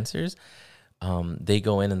of your answers, they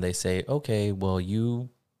go in and they say, okay, well, you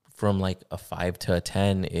from like a 5 to a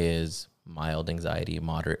 10 is mild anxiety,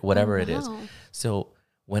 moderate, whatever it is. So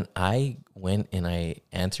when I went and I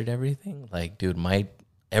answered everything, like, dude,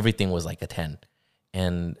 everything was like a 10.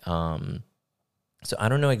 And so I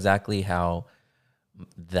don't know exactly how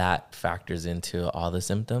that factors into all the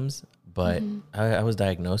symptoms, but I was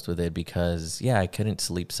diagnosed with it because, I couldn't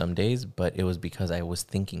sleep some days, but it was because I was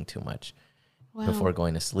thinking too much before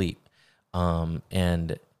going to sleep.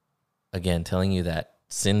 And again, telling you that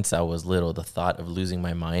since I was little, the thought of losing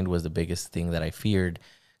my mind was the biggest thing that I feared.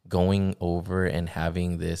 Going over and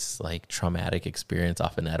having this like traumatic experience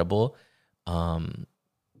off an edible,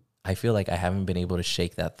 I feel like I haven't been able to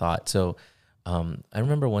shake that thought. So I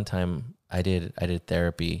remember one time I did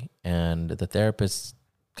therapy, and the therapist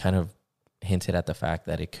kind of hinted at the fact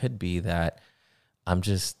that it could be that I'm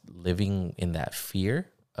just living in that fear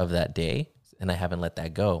of that day and I haven't let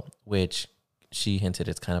that go, which she hinted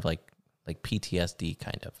it's kind of like PTSD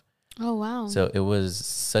kind of. Oh, wow. So it was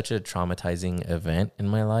such a traumatizing event in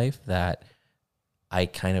my life that I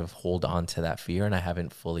kind of hold on to that fear and I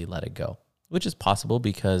haven't fully let it go, which is possible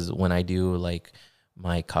because when I do like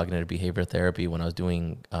my cognitive behavior therapy, when I was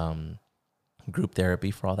doing group therapy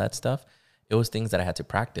for all that stuff, it was things that I had to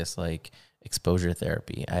practice, like exposure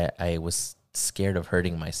therapy. I was scared of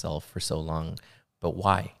hurting myself for so long. But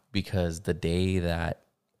why? Because the day that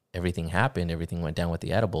everything happened, everything went down with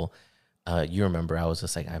the edible, you remember I was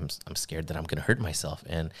just like, I'm scared that I'm going to hurt myself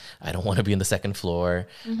and I don't want to be in the second floor.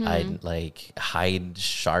 I'd like hide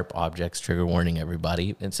sharp objects, trigger warning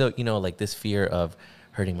everybody. And so, like this fear of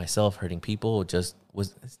hurting myself, hurting people it's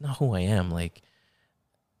not who I am. Like,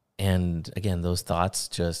 and again, those thoughts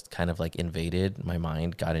just kind of like invaded my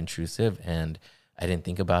mind, got intrusive, and I didn't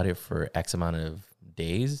think about it for X amount of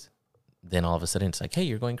days. Then all of a sudden it's like, hey,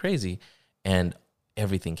 you're going crazy. And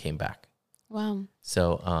everything came back. Wow.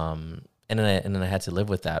 So, and then I had to live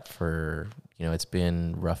with that for, it's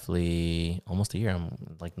been roughly almost a year. I'm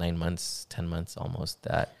like 9 months, 10 months almost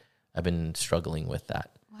that I've been struggling with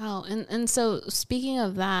that. Wow. And so speaking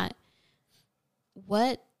of that,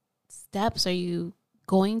 what steps are you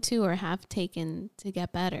going to or have taken to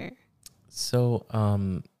get better? So,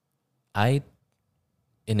 I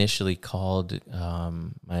initially called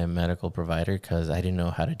my medical provider because I didn't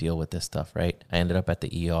know how to deal with this stuff, right? I ended up at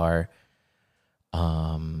the ER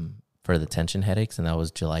for the tension headaches, and that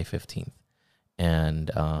was July 15th.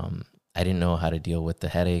 And I didn't know how to deal with the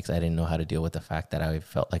headaches. I didn't know how to deal with the fact that I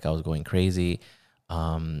felt like I was going crazy.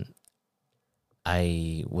 I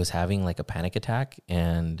was having like a panic attack,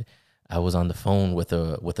 and I was on the phone with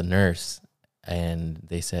a nurse, and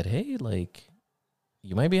they said, hey, like,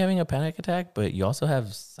 you might be having a panic attack, but you also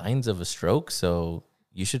have signs of a stroke, so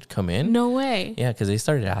you should come in. No way. Yeah, because they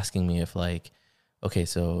started asking me if like, okay,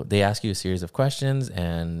 so they ask you a series of questions,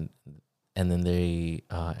 and then they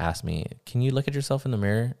asked me, can you look at yourself in the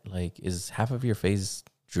mirror? Like, is half of your face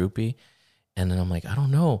droopy? And then I'm like, I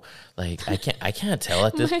don't know. Like, I can't tell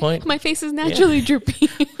at this point. My face is naturally droopy.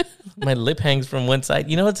 My lip hangs from one side.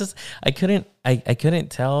 It's just, I couldn't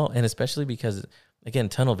tell. And especially because, again,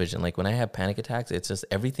 tunnel vision, like when I have panic attacks, it's just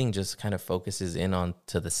everything just kind of focuses in on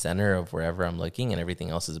to the center of wherever I'm looking and everything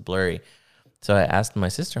else is blurry. So I asked my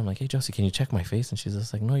sister, I'm like, hey, Josie, can you check my face? And she's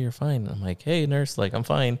just like, no, you're fine. I'm like, hey, nurse, like, I'm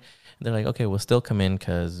fine. And they're like, okay, we'll still come in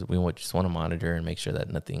because we just want to monitor and make sure that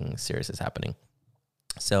nothing serious is happening.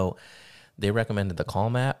 So they recommended the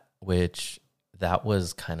Calm app, which that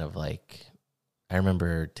was kind of like, I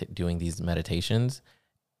remember doing these meditations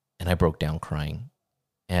and I broke down crying.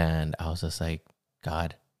 And I was just like,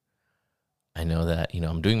 God, I know that,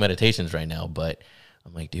 I'm doing meditations right now, but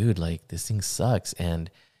I'm like, dude, like this thing sucks. And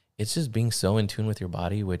it's just being so in tune with your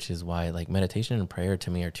body, which is why like meditation and prayer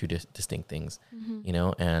to me are two distinct things,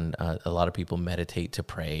 and a lot of people meditate to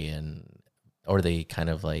pray or they kind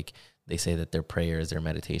of like, they say that their prayer is their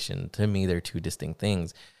meditation. To me, they're two distinct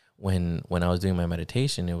things. When I was doing my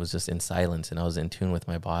meditation, it was just in silence and I was in tune with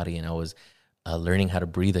my body and I was learning how to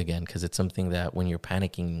breathe again, because it's something that when you're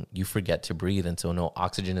panicking, you forget to breathe. And so no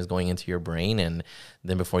oxygen is going into your brain. And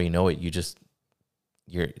then before you know it,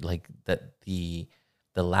 you're like that, the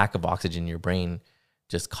lack of oxygen in your brain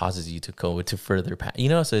just causes you to go into further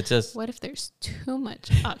so it's just, what if there's too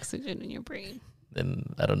much oxygen in your brain?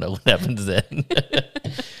 Then I don't know what happens then.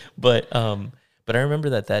 But I remember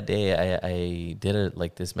that day I did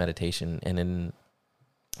like this meditation, and then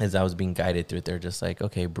as I was being guided through it, they're just like,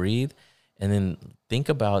 okay, breathe. And then think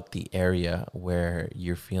about the area where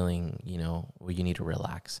you're feeling, where you need to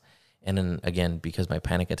relax. And then again, because my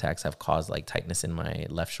panic attacks have caused like tightness in my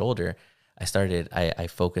left shoulder, I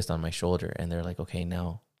focused on my shoulder, and they're like, okay,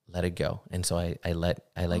 now let it go. And so I let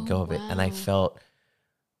go of it. And I felt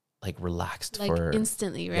like relaxed, like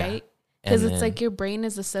instantly, right? Because it's like your brain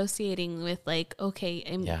is associating with like, okay,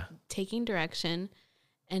 I'm taking direction.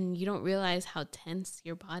 And you don't realize how tense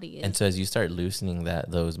your body is. And so as you start loosening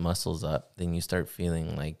those muscles up, then you start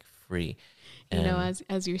feeling like free. And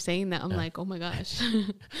as you're saying that, I'm like, oh my gosh.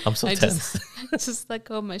 I'm so tense. Just let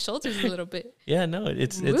go of my shoulders a little bit. Yeah, no,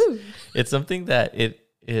 it's something that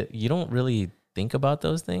you don't really think about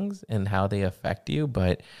those things and how they affect you.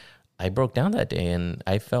 But I broke down that day and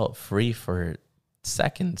I felt free for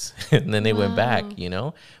seconds and then they went back,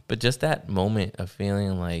 But just that moment of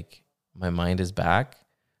feeling like my mind is back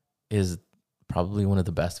is probably one of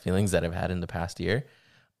the best feelings that I've had in the past year.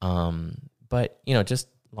 But, just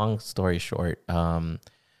long story short, I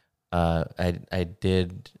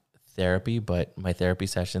did therapy, but my therapy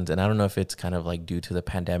sessions, and I don't know if it's kind of like due to the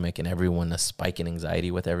pandemic and a spike in anxiety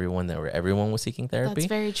with everyone everyone was seeking therapy. That's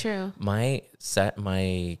very true. My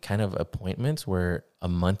kind of appointments were a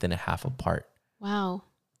month and a half apart. Wow.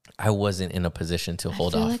 I wasn't in a position to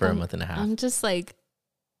hold off for a month and a half. I'm just like,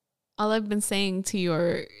 all I've been saying to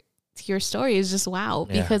your story is just wow,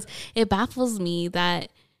 because it baffles me that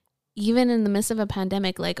even in the midst of a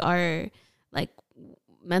pandemic, like our like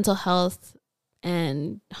mental health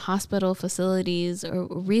and hospital facilities or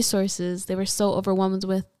resources, they were so overwhelmed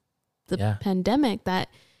with the pandemic that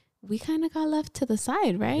we kind of got left to the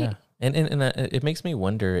side, right? Yeah. And it makes me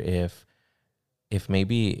wonder if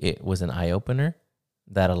maybe it was an eye opener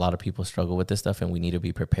that a lot of people struggle with this stuff and we need to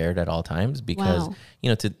be prepared at all times, because,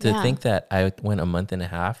 to think that I went a month and a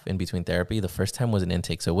half in between therapy, the first time was an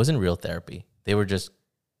intake. So it wasn't real therapy. They were just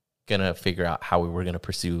going to figure out how we were going to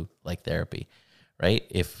pursue like therapy, right?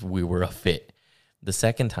 If we were a fit. The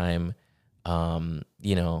second time, they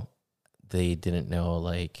didn't know,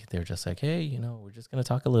 like, they're just like, hey, we're just going to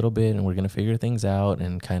talk a little bit and we're going to figure things out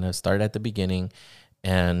and kind of start at the beginning.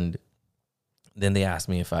 And then they asked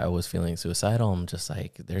me if I was feeling suicidal. I'm just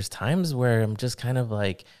like, there's times where I'm just kind of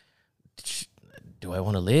like, do I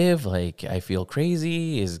want to live? Like, I feel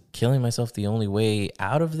crazy. Is killing myself the only way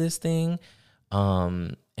out of this thing?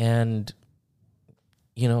 And,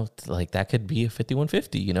 like that could be a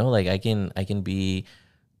 5150, like I can be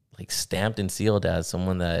like stamped and sealed as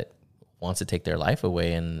someone that wants to take their life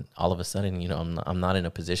away. And all of a sudden, I'm not in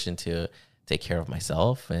a position to take care of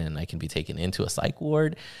myself, and I can be taken into a psych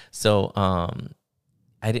ward. So,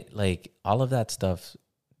 I did like all of that stuff.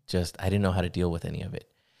 Just, I didn't know how to deal with any of it.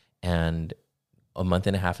 And a month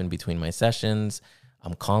and a half in between my sessions,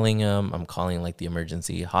 I'm calling them. I'm calling like the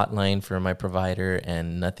emergency hotline for my provider,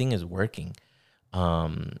 and nothing is working.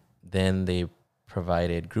 Then they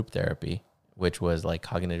provided group therapy, which was like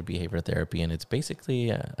cognitive behavior therapy. And it's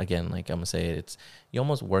basically, again, like I'm gonna say, it's, you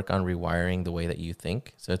almost work on rewiring the way that you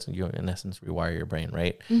think. So it's, you in essence rewire your brain,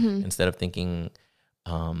 right? Mm-hmm. Instead of thinking,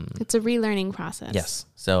 it's a relearning process. Yes.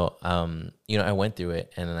 So, I went through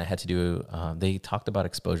it, and then I had to do, they talked about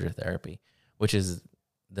exposure therapy, which is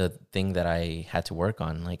the thing that I had to work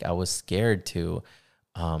on. Like, I was scared to,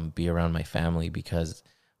 be around my family, because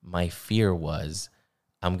my fear was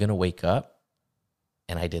I'm going to wake up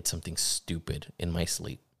and I did something stupid in my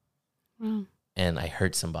sleep. Wow. And I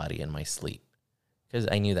hurt somebody in my sleep, because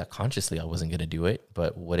I knew that consciously I wasn't going to do it.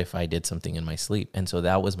 But what if I did something in my sleep? And so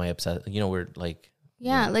that was my obsession. We're like,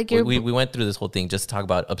 we went through this whole thing just to talk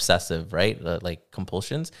about obsessive, right? Like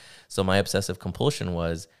compulsions. So my obsessive compulsion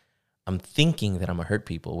was, I'm thinking that I'm gonna hurt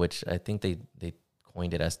people, which I think they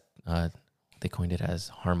coined it as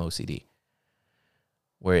harm OCD,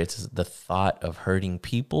 where it's the thought of hurting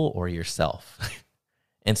people or yourself.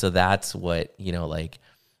 And so that's what,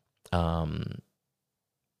 when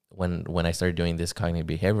I started doing this cognitive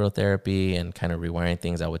behavioral therapy and kind of rewiring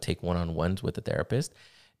things, I would take one-on-ones with the therapist.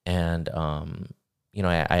 And,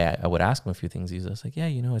 I would ask him a few things. He's just like, yeah,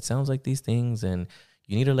 it sounds like these things and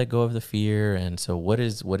you need to let go of the fear. And so what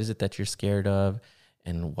is it that you're scared of?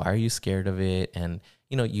 And why are you scared of it? And,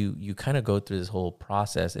 you kind of go through this whole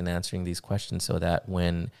process in answering these questions so that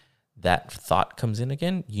when that thought comes in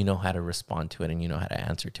again, you know how to respond to it and you know how to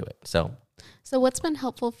answer to it. So what's been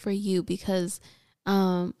helpful for you? Because,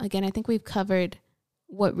 again, I think we've covered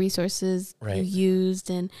what resources you used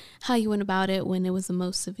and how you went about it when it was the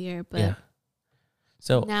most severe. But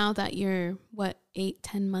so now that you're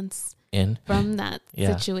 8-10 months in from that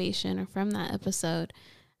situation or from that episode,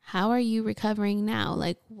 how are you recovering now?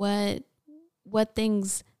 Like what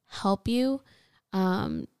things help you?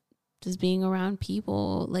 Does being around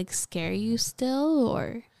people like scare you still,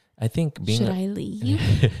 or I think should I leave?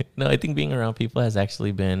 No, I think being around people has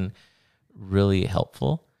actually been really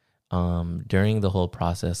helpful. During the whole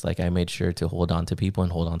process, like I made sure to hold on to people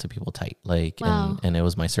and hold on to people tight. Like, and it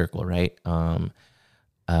was my circle, right?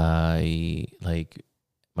 I like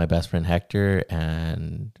my best friend Hector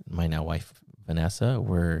and my now wife Vanessa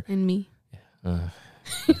were and me.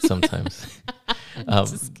 Sometimes,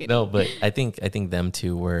 no, but I think them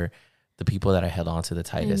two were the people that I held on to the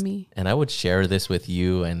tightest. And I would share this with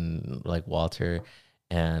you and like Walter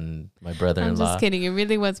and my brother-in-law. I'm just kidding. It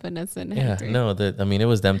really was Vanessa and Hector. No, it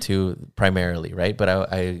was them two primarily, right? But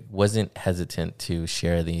I wasn't hesitant to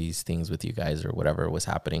share these things with you guys or whatever was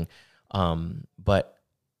happening. But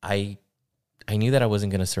I knew that I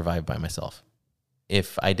wasn't going to survive by myself.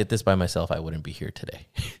 If I did this by myself, I wouldn't be here today.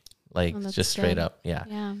 Just straight up.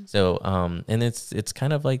 Yeah. So, and it's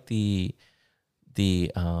kind of like the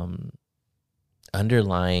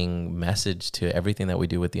underlying message to everything that we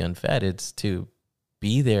do with the Unfed. It's to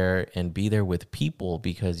be there with people,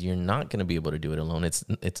 because you're not going to be able to do it alone.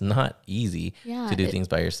 It's not easy to do things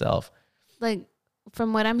by yourself. Like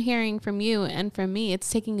from what I'm hearing from you and from me, it's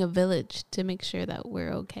taking a village to make sure that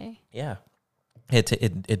we're okay. Yeah.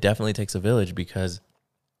 It definitely takes a village, because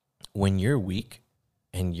when you're weak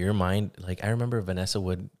and your mind, like I remember Vanessa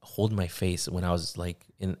would hold my face when I was like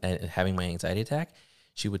having my anxiety attack.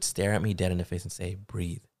 She would stare at me dead in the face and say,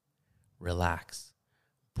 breathe, relax,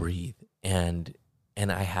 breathe. And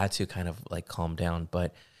I had to kind of like calm down.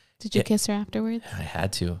 But did you kiss her afterwards? I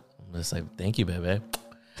had to. I'm just like, thank you, baby.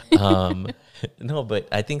 No, but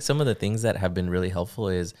I think some of the things that have been really helpful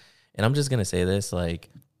is, and I'm just going to say this, like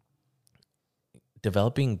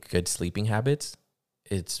developing good sleeping habits.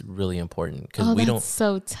 It's really important, because that's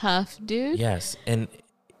so tough, dude. Yes. And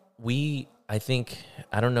I think,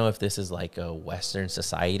 I don't know if this is like a Western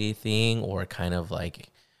society thing or kind of like,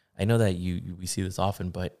 I know that we see this often,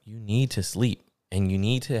 but you need to sleep and you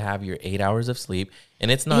need to have your 8 hours of sleep.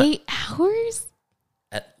 And it's not 8 hours,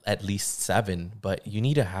 at least 7, but you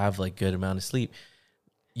need to have like good amount of sleep.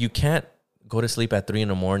 You can't go to sleep at 3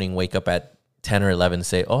 a.m, wake up at 10 or 11 and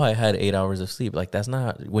say, oh, I had 8 hours of sleep. Like that's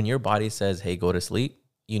not, when your body says, hey, go to sleep,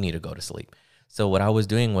 you need to go to sleep. So what I was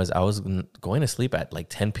doing was I was going to sleep at like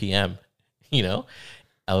 10 p.m.,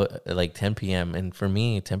 like 10 p.m. And for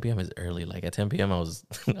me, 10 p.m. is early. Like at 10 p.m. I was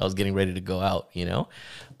getting ready to go out,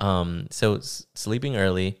 So sleeping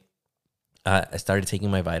early, I started taking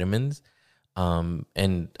my vitamins.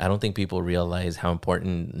 And I don't think people realize how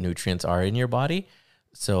important nutrients are in your body.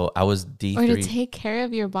 So I was D3. Or to take care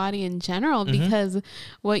of your body in general, because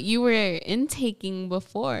what you were intaking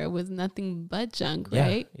before was nothing but junk,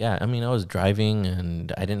 right? Yeah. I mean, I was driving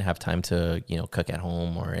and I didn't have time to, cook at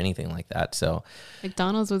home or anything like that. So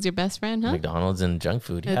McDonald's was your best friend, huh? McDonald's and junk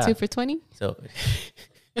food. Yeah. 2 for $20. So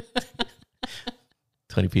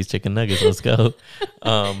 20-piece chicken nuggets. Let's go.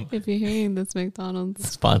 If you're hearing this, McDonald's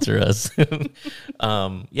sponsor us.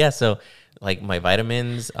 So like my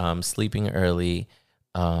vitamins, sleeping early.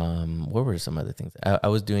 What were some other things? I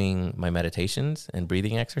was doing my meditations and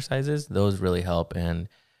breathing exercises. Those really help. And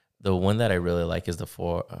the one that I really like is the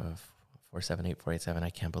 478, 487. I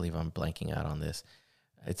can't believe I'm blanking out on this.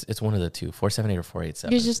 It's one of the two, 478 or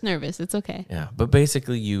 487. You're just nervous. It's okay. Yeah. But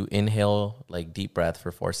basically you inhale like deep breath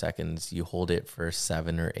for 4 seconds. You hold it for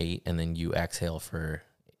 7 or 8, and then you exhale for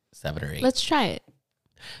 7 or 8. Let's try it.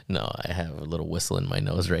 No, I have a little whistle in my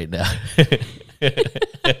nose right now.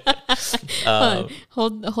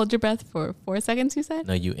 Hold your breath for 4 seconds, you said?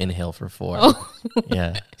 No, you inhale for 4. Oh.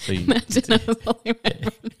 Yeah. So you imagine I was holding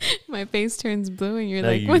my face turns blue and you're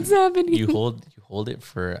like, what's happening? You hold it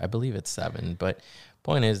for, I believe it's 7. But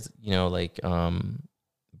point is,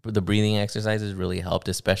 the breathing exercises really helped,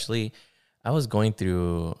 especially I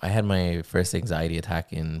had my first anxiety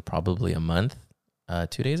attack in probably a month, 2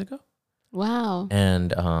 days ago. Wow.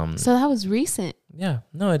 And So that was recent. yeah,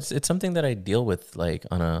 no, it's something that I deal with like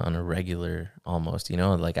on a regular almost, you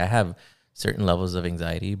know, like I have certain levels of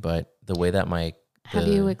anxiety, but the way that Have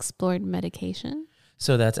you explored medication?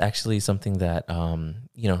 so that's actually something that,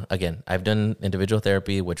 you know, again, I've done individual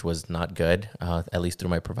therapy, which was not good, at least through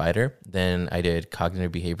my provider. Then I did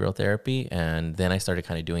cognitive behavioral therapy, and then I started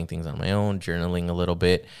kind of doing things on my own, journaling a little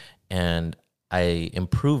bit, and I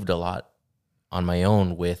improved a lot on my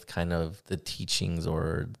own with kind of the teachings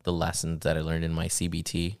or the lessons that I learned in my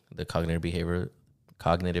CBT, the cognitive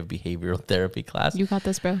behavioral therapy class. You got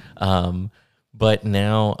this, bro. But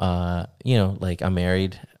now, you know, like I'm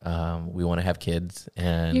married. We want to have kids,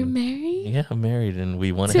 and You're married? yeah, I'm married, and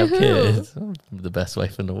we want to To have who? kids. I'm the best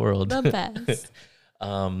wife in the world. The best.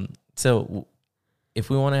 So if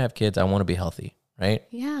we want to have kids, I want to be healthy, right?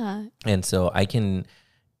 Yeah. And so I can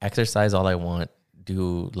exercise all I want,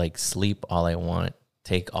 do like sleep all I want,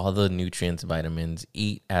 take all the nutrients, vitamins,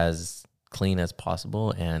 eat as clean as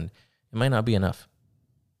possible, and it might not be enough.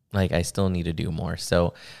 Like I still need to do more.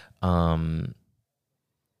 So,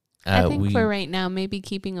 I think for right now, maybe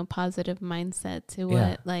keeping a positive mindset to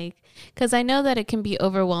what, like, because I know that it can be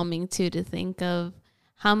overwhelming too to think of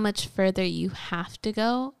how much further you have to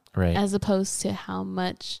go, right, as opposed to how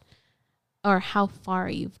much or how far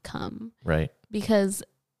you've come. Right. Because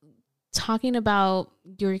talking about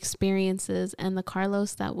your experiences and the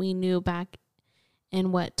Carlos that we knew back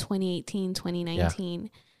in 2018,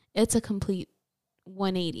 2019, it's a complete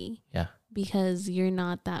 180. Yeah. Because you're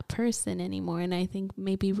not that person anymore. And I think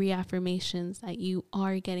maybe reaffirmations that you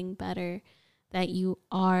are getting better, that you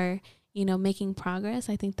are, you know, making progress.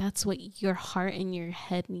 I think that's what your heart and your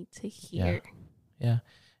head need to hear. Yeah.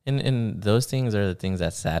 And those things are the things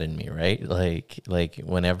that sadden me, right? Like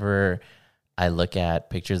whenever I look at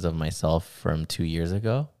pictures of myself from 2 years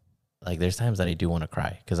ago, like there's times that I do want to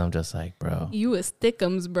cry because I'm just like, bro, you was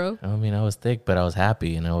thickums, bro. I mean, I was thick, but I was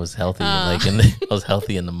happy and I was healthy. I was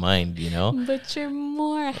healthy in the mind, you know. But you're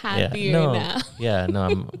more happier now.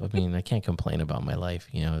 I mean, I can't complain about my life,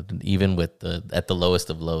 you know. Even with at the lowest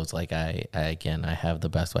of lows, like I have the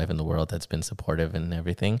best wife in the world that's been supportive and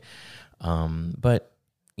everything. But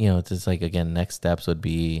you know, it's just like again, next steps would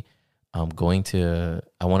be I want to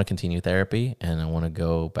continue therapy and I want to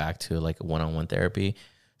go back to like a one-on-one therapy.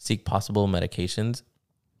 Seek possible medications.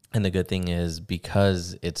 And the good thing is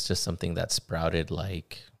because it's just something that sprouted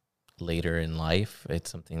like later in life, it's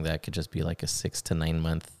something that could just be like a 6 to 9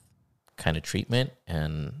 month kind of treatment.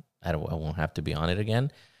 And I won't have to be on it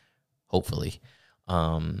again, hopefully.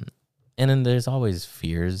 And then there's always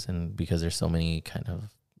fears, and because there's so many kind of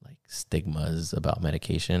like stigmas about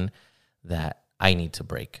medication that I need to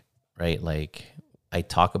break, right? Like I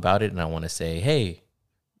talk about it and I want to say, hey,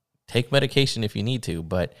 take medication if you need to,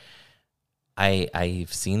 but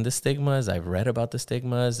I've seen the stigmas, I've read about the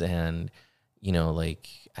stigmas, and you know, like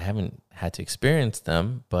I haven't had to experience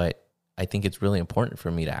them, but I think it's really important for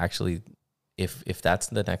me to actually, if that's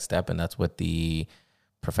the next step and that's what the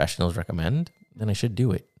professionals recommend, then I should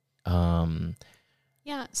do it.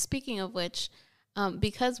 Yeah. Speaking of which,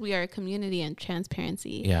 because we are a community and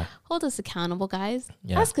transparency, hold us accountable, guys.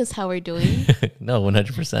 Ask us how we're doing. No,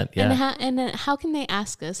 100%. Yeah. And how can they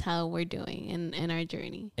ask us how we're doing in our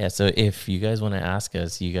journey? Yeah. So if you guys want to ask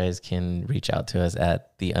us, you guys can reach out to us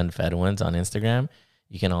at The Unfed Ones on Instagram.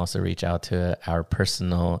 You can also reach out to our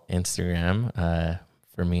personal Instagram.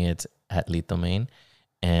 For me, it's at Litomain,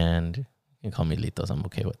 and you can call me Litos. I'm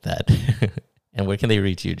okay with that. And where can they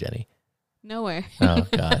reach you, Jenny? Nowhere. Oh,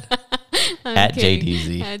 God. At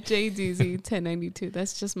JDZ. At JDZ 1092.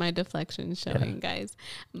 That's just my deflection showing, guys.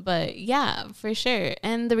 But yeah, for sure.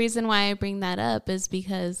 And the reason why I bring that up is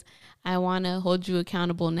because I want to hold you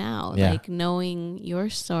accountable now. Like knowing your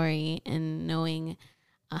story and knowing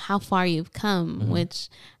how far you've come, which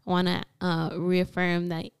I want to reaffirm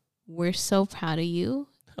that we're so proud of you.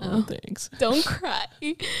 Oh, thanks. Don't cry.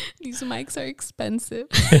 These mics are expensive.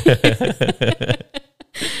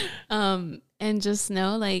 And just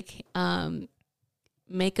know, like,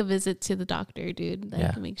 make a visit to the doctor, dude.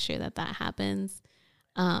 Like, make sure that happens.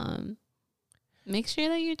 Make sure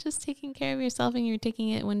that you're just taking care of yourself and you're taking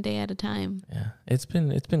it one day at a time. Yeah, it's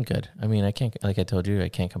been good. I mean, I can't, like I told you, I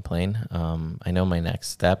can't complain. I know my next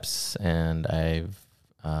steps, and I've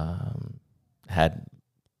had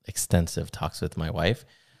extensive talks with my wife.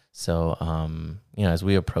 So, you know, as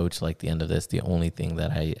we approach like the end of this, the only thing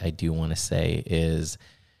that I do want to say is,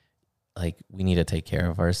 like, we need to take care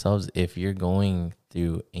of ourselves. If you're going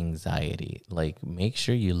through anxiety, like, make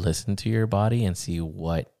sure you listen to your body and see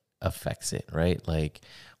what affects it, right? Like,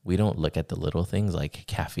 we don't look at the little things like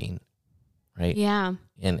caffeine. right? Yeah.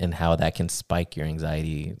 And how that can spike your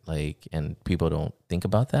anxiety, like, and people don't think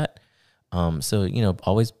about that. So, you know,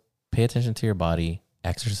 always pay attention to your body,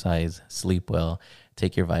 exercise, sleep well,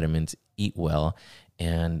 take your vitamins, eat well.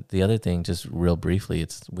 And the other thing, just real briefly,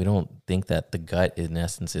 we don't think that the gut in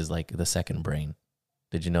essence is like the second brain.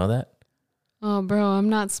 Did you know that? Oh, bro, I'm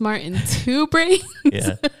not smart in two brains.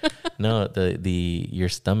 Yeah. No, your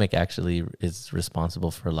stomach actually is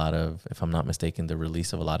responsible for a lot of, if I'm not mistaken, the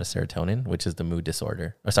release of a lot of serotonin, which is the mood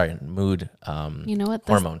disorder. Or sorry, mood you know what?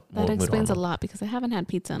 hormone. That mood explains hormone. a lot because I haven't had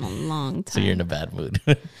pizza in a long time. So you're in a bad mood.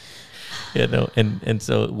 Yeah, no. And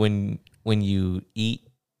so when you eat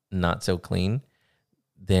not so clean,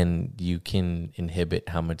 then you can inhibit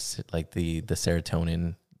how much like the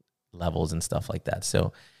serotonin levels and stuff like that.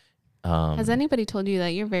 So has anybody told you that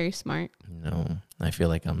you're very smart? no, I feel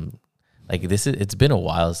like I'm like it's been a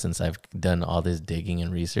while since I've done all this digging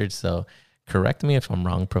and research. So correct me if I'm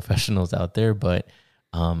wrong, professionals out there, but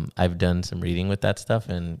I've done some reading with that stuff,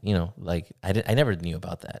 and you know, like I never knew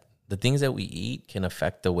about that. The things that we eat can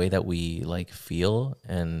affect the way that we like feel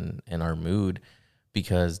and our mood,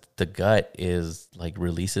 because the gut is like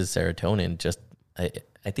releases serotonin just I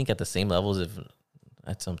think at the same levels if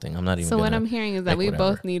that's something I'm not even. So what I'm hearing is that like, we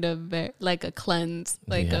whatever. both need a cleanse.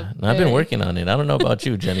 Like yeah. I've been working on it. I don't know about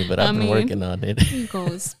you, Jenny, but I've been working on it. You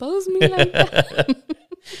gonna expose me like that?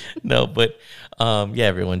 No, but yeah,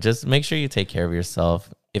 everyone, just make sure you take care of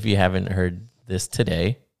yourself. If you haven't heard this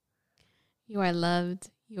today, you are loved,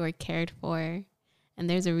 you are cared for, and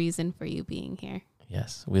there's a reason for you being here.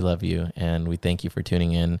 Yes, we love you, and we thank you for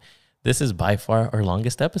tuning in. This is by far our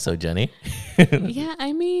longest episode, Jenny. Yeah,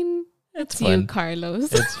 I mean, it's fun. you,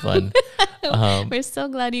 Carlos. It's fun. We're so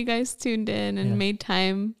glad you guys tuned in and made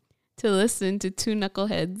time to listen to two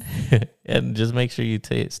knuckleheads. And just make sure you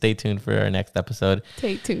stay tuned for our next episode.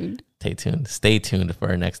 Stay tuned. Stay tuned for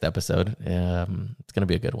our next episode. It's going to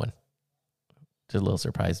be a good one. Just a little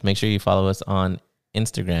surprise. Make sure you follow us on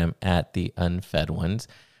Instagram at The Unfed Ones.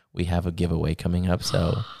 We have a giveaway coming up,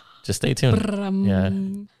 so just stay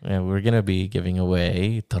tuned. Yeah, we're going to be giving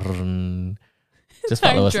away... Just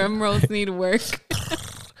follow us. Our drum rolls need work.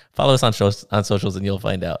 Follow us on socials and you'll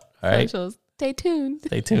find out. All right. Socials. Stay tuned.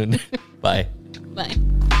 Stay tuned. Bye. Bye.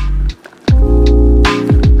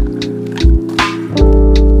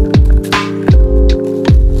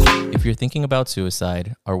 If you're thinking about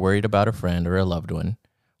suicide, are worried about a friend or a loved one,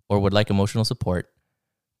 or would like emotional support,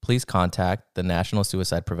 please contact the National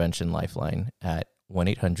Suicide Prevention Lifeline at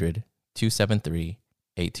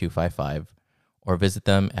 1-800-273-8255 or visit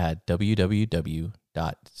them at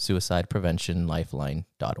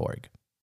www.suicidepreventionlifeline.org.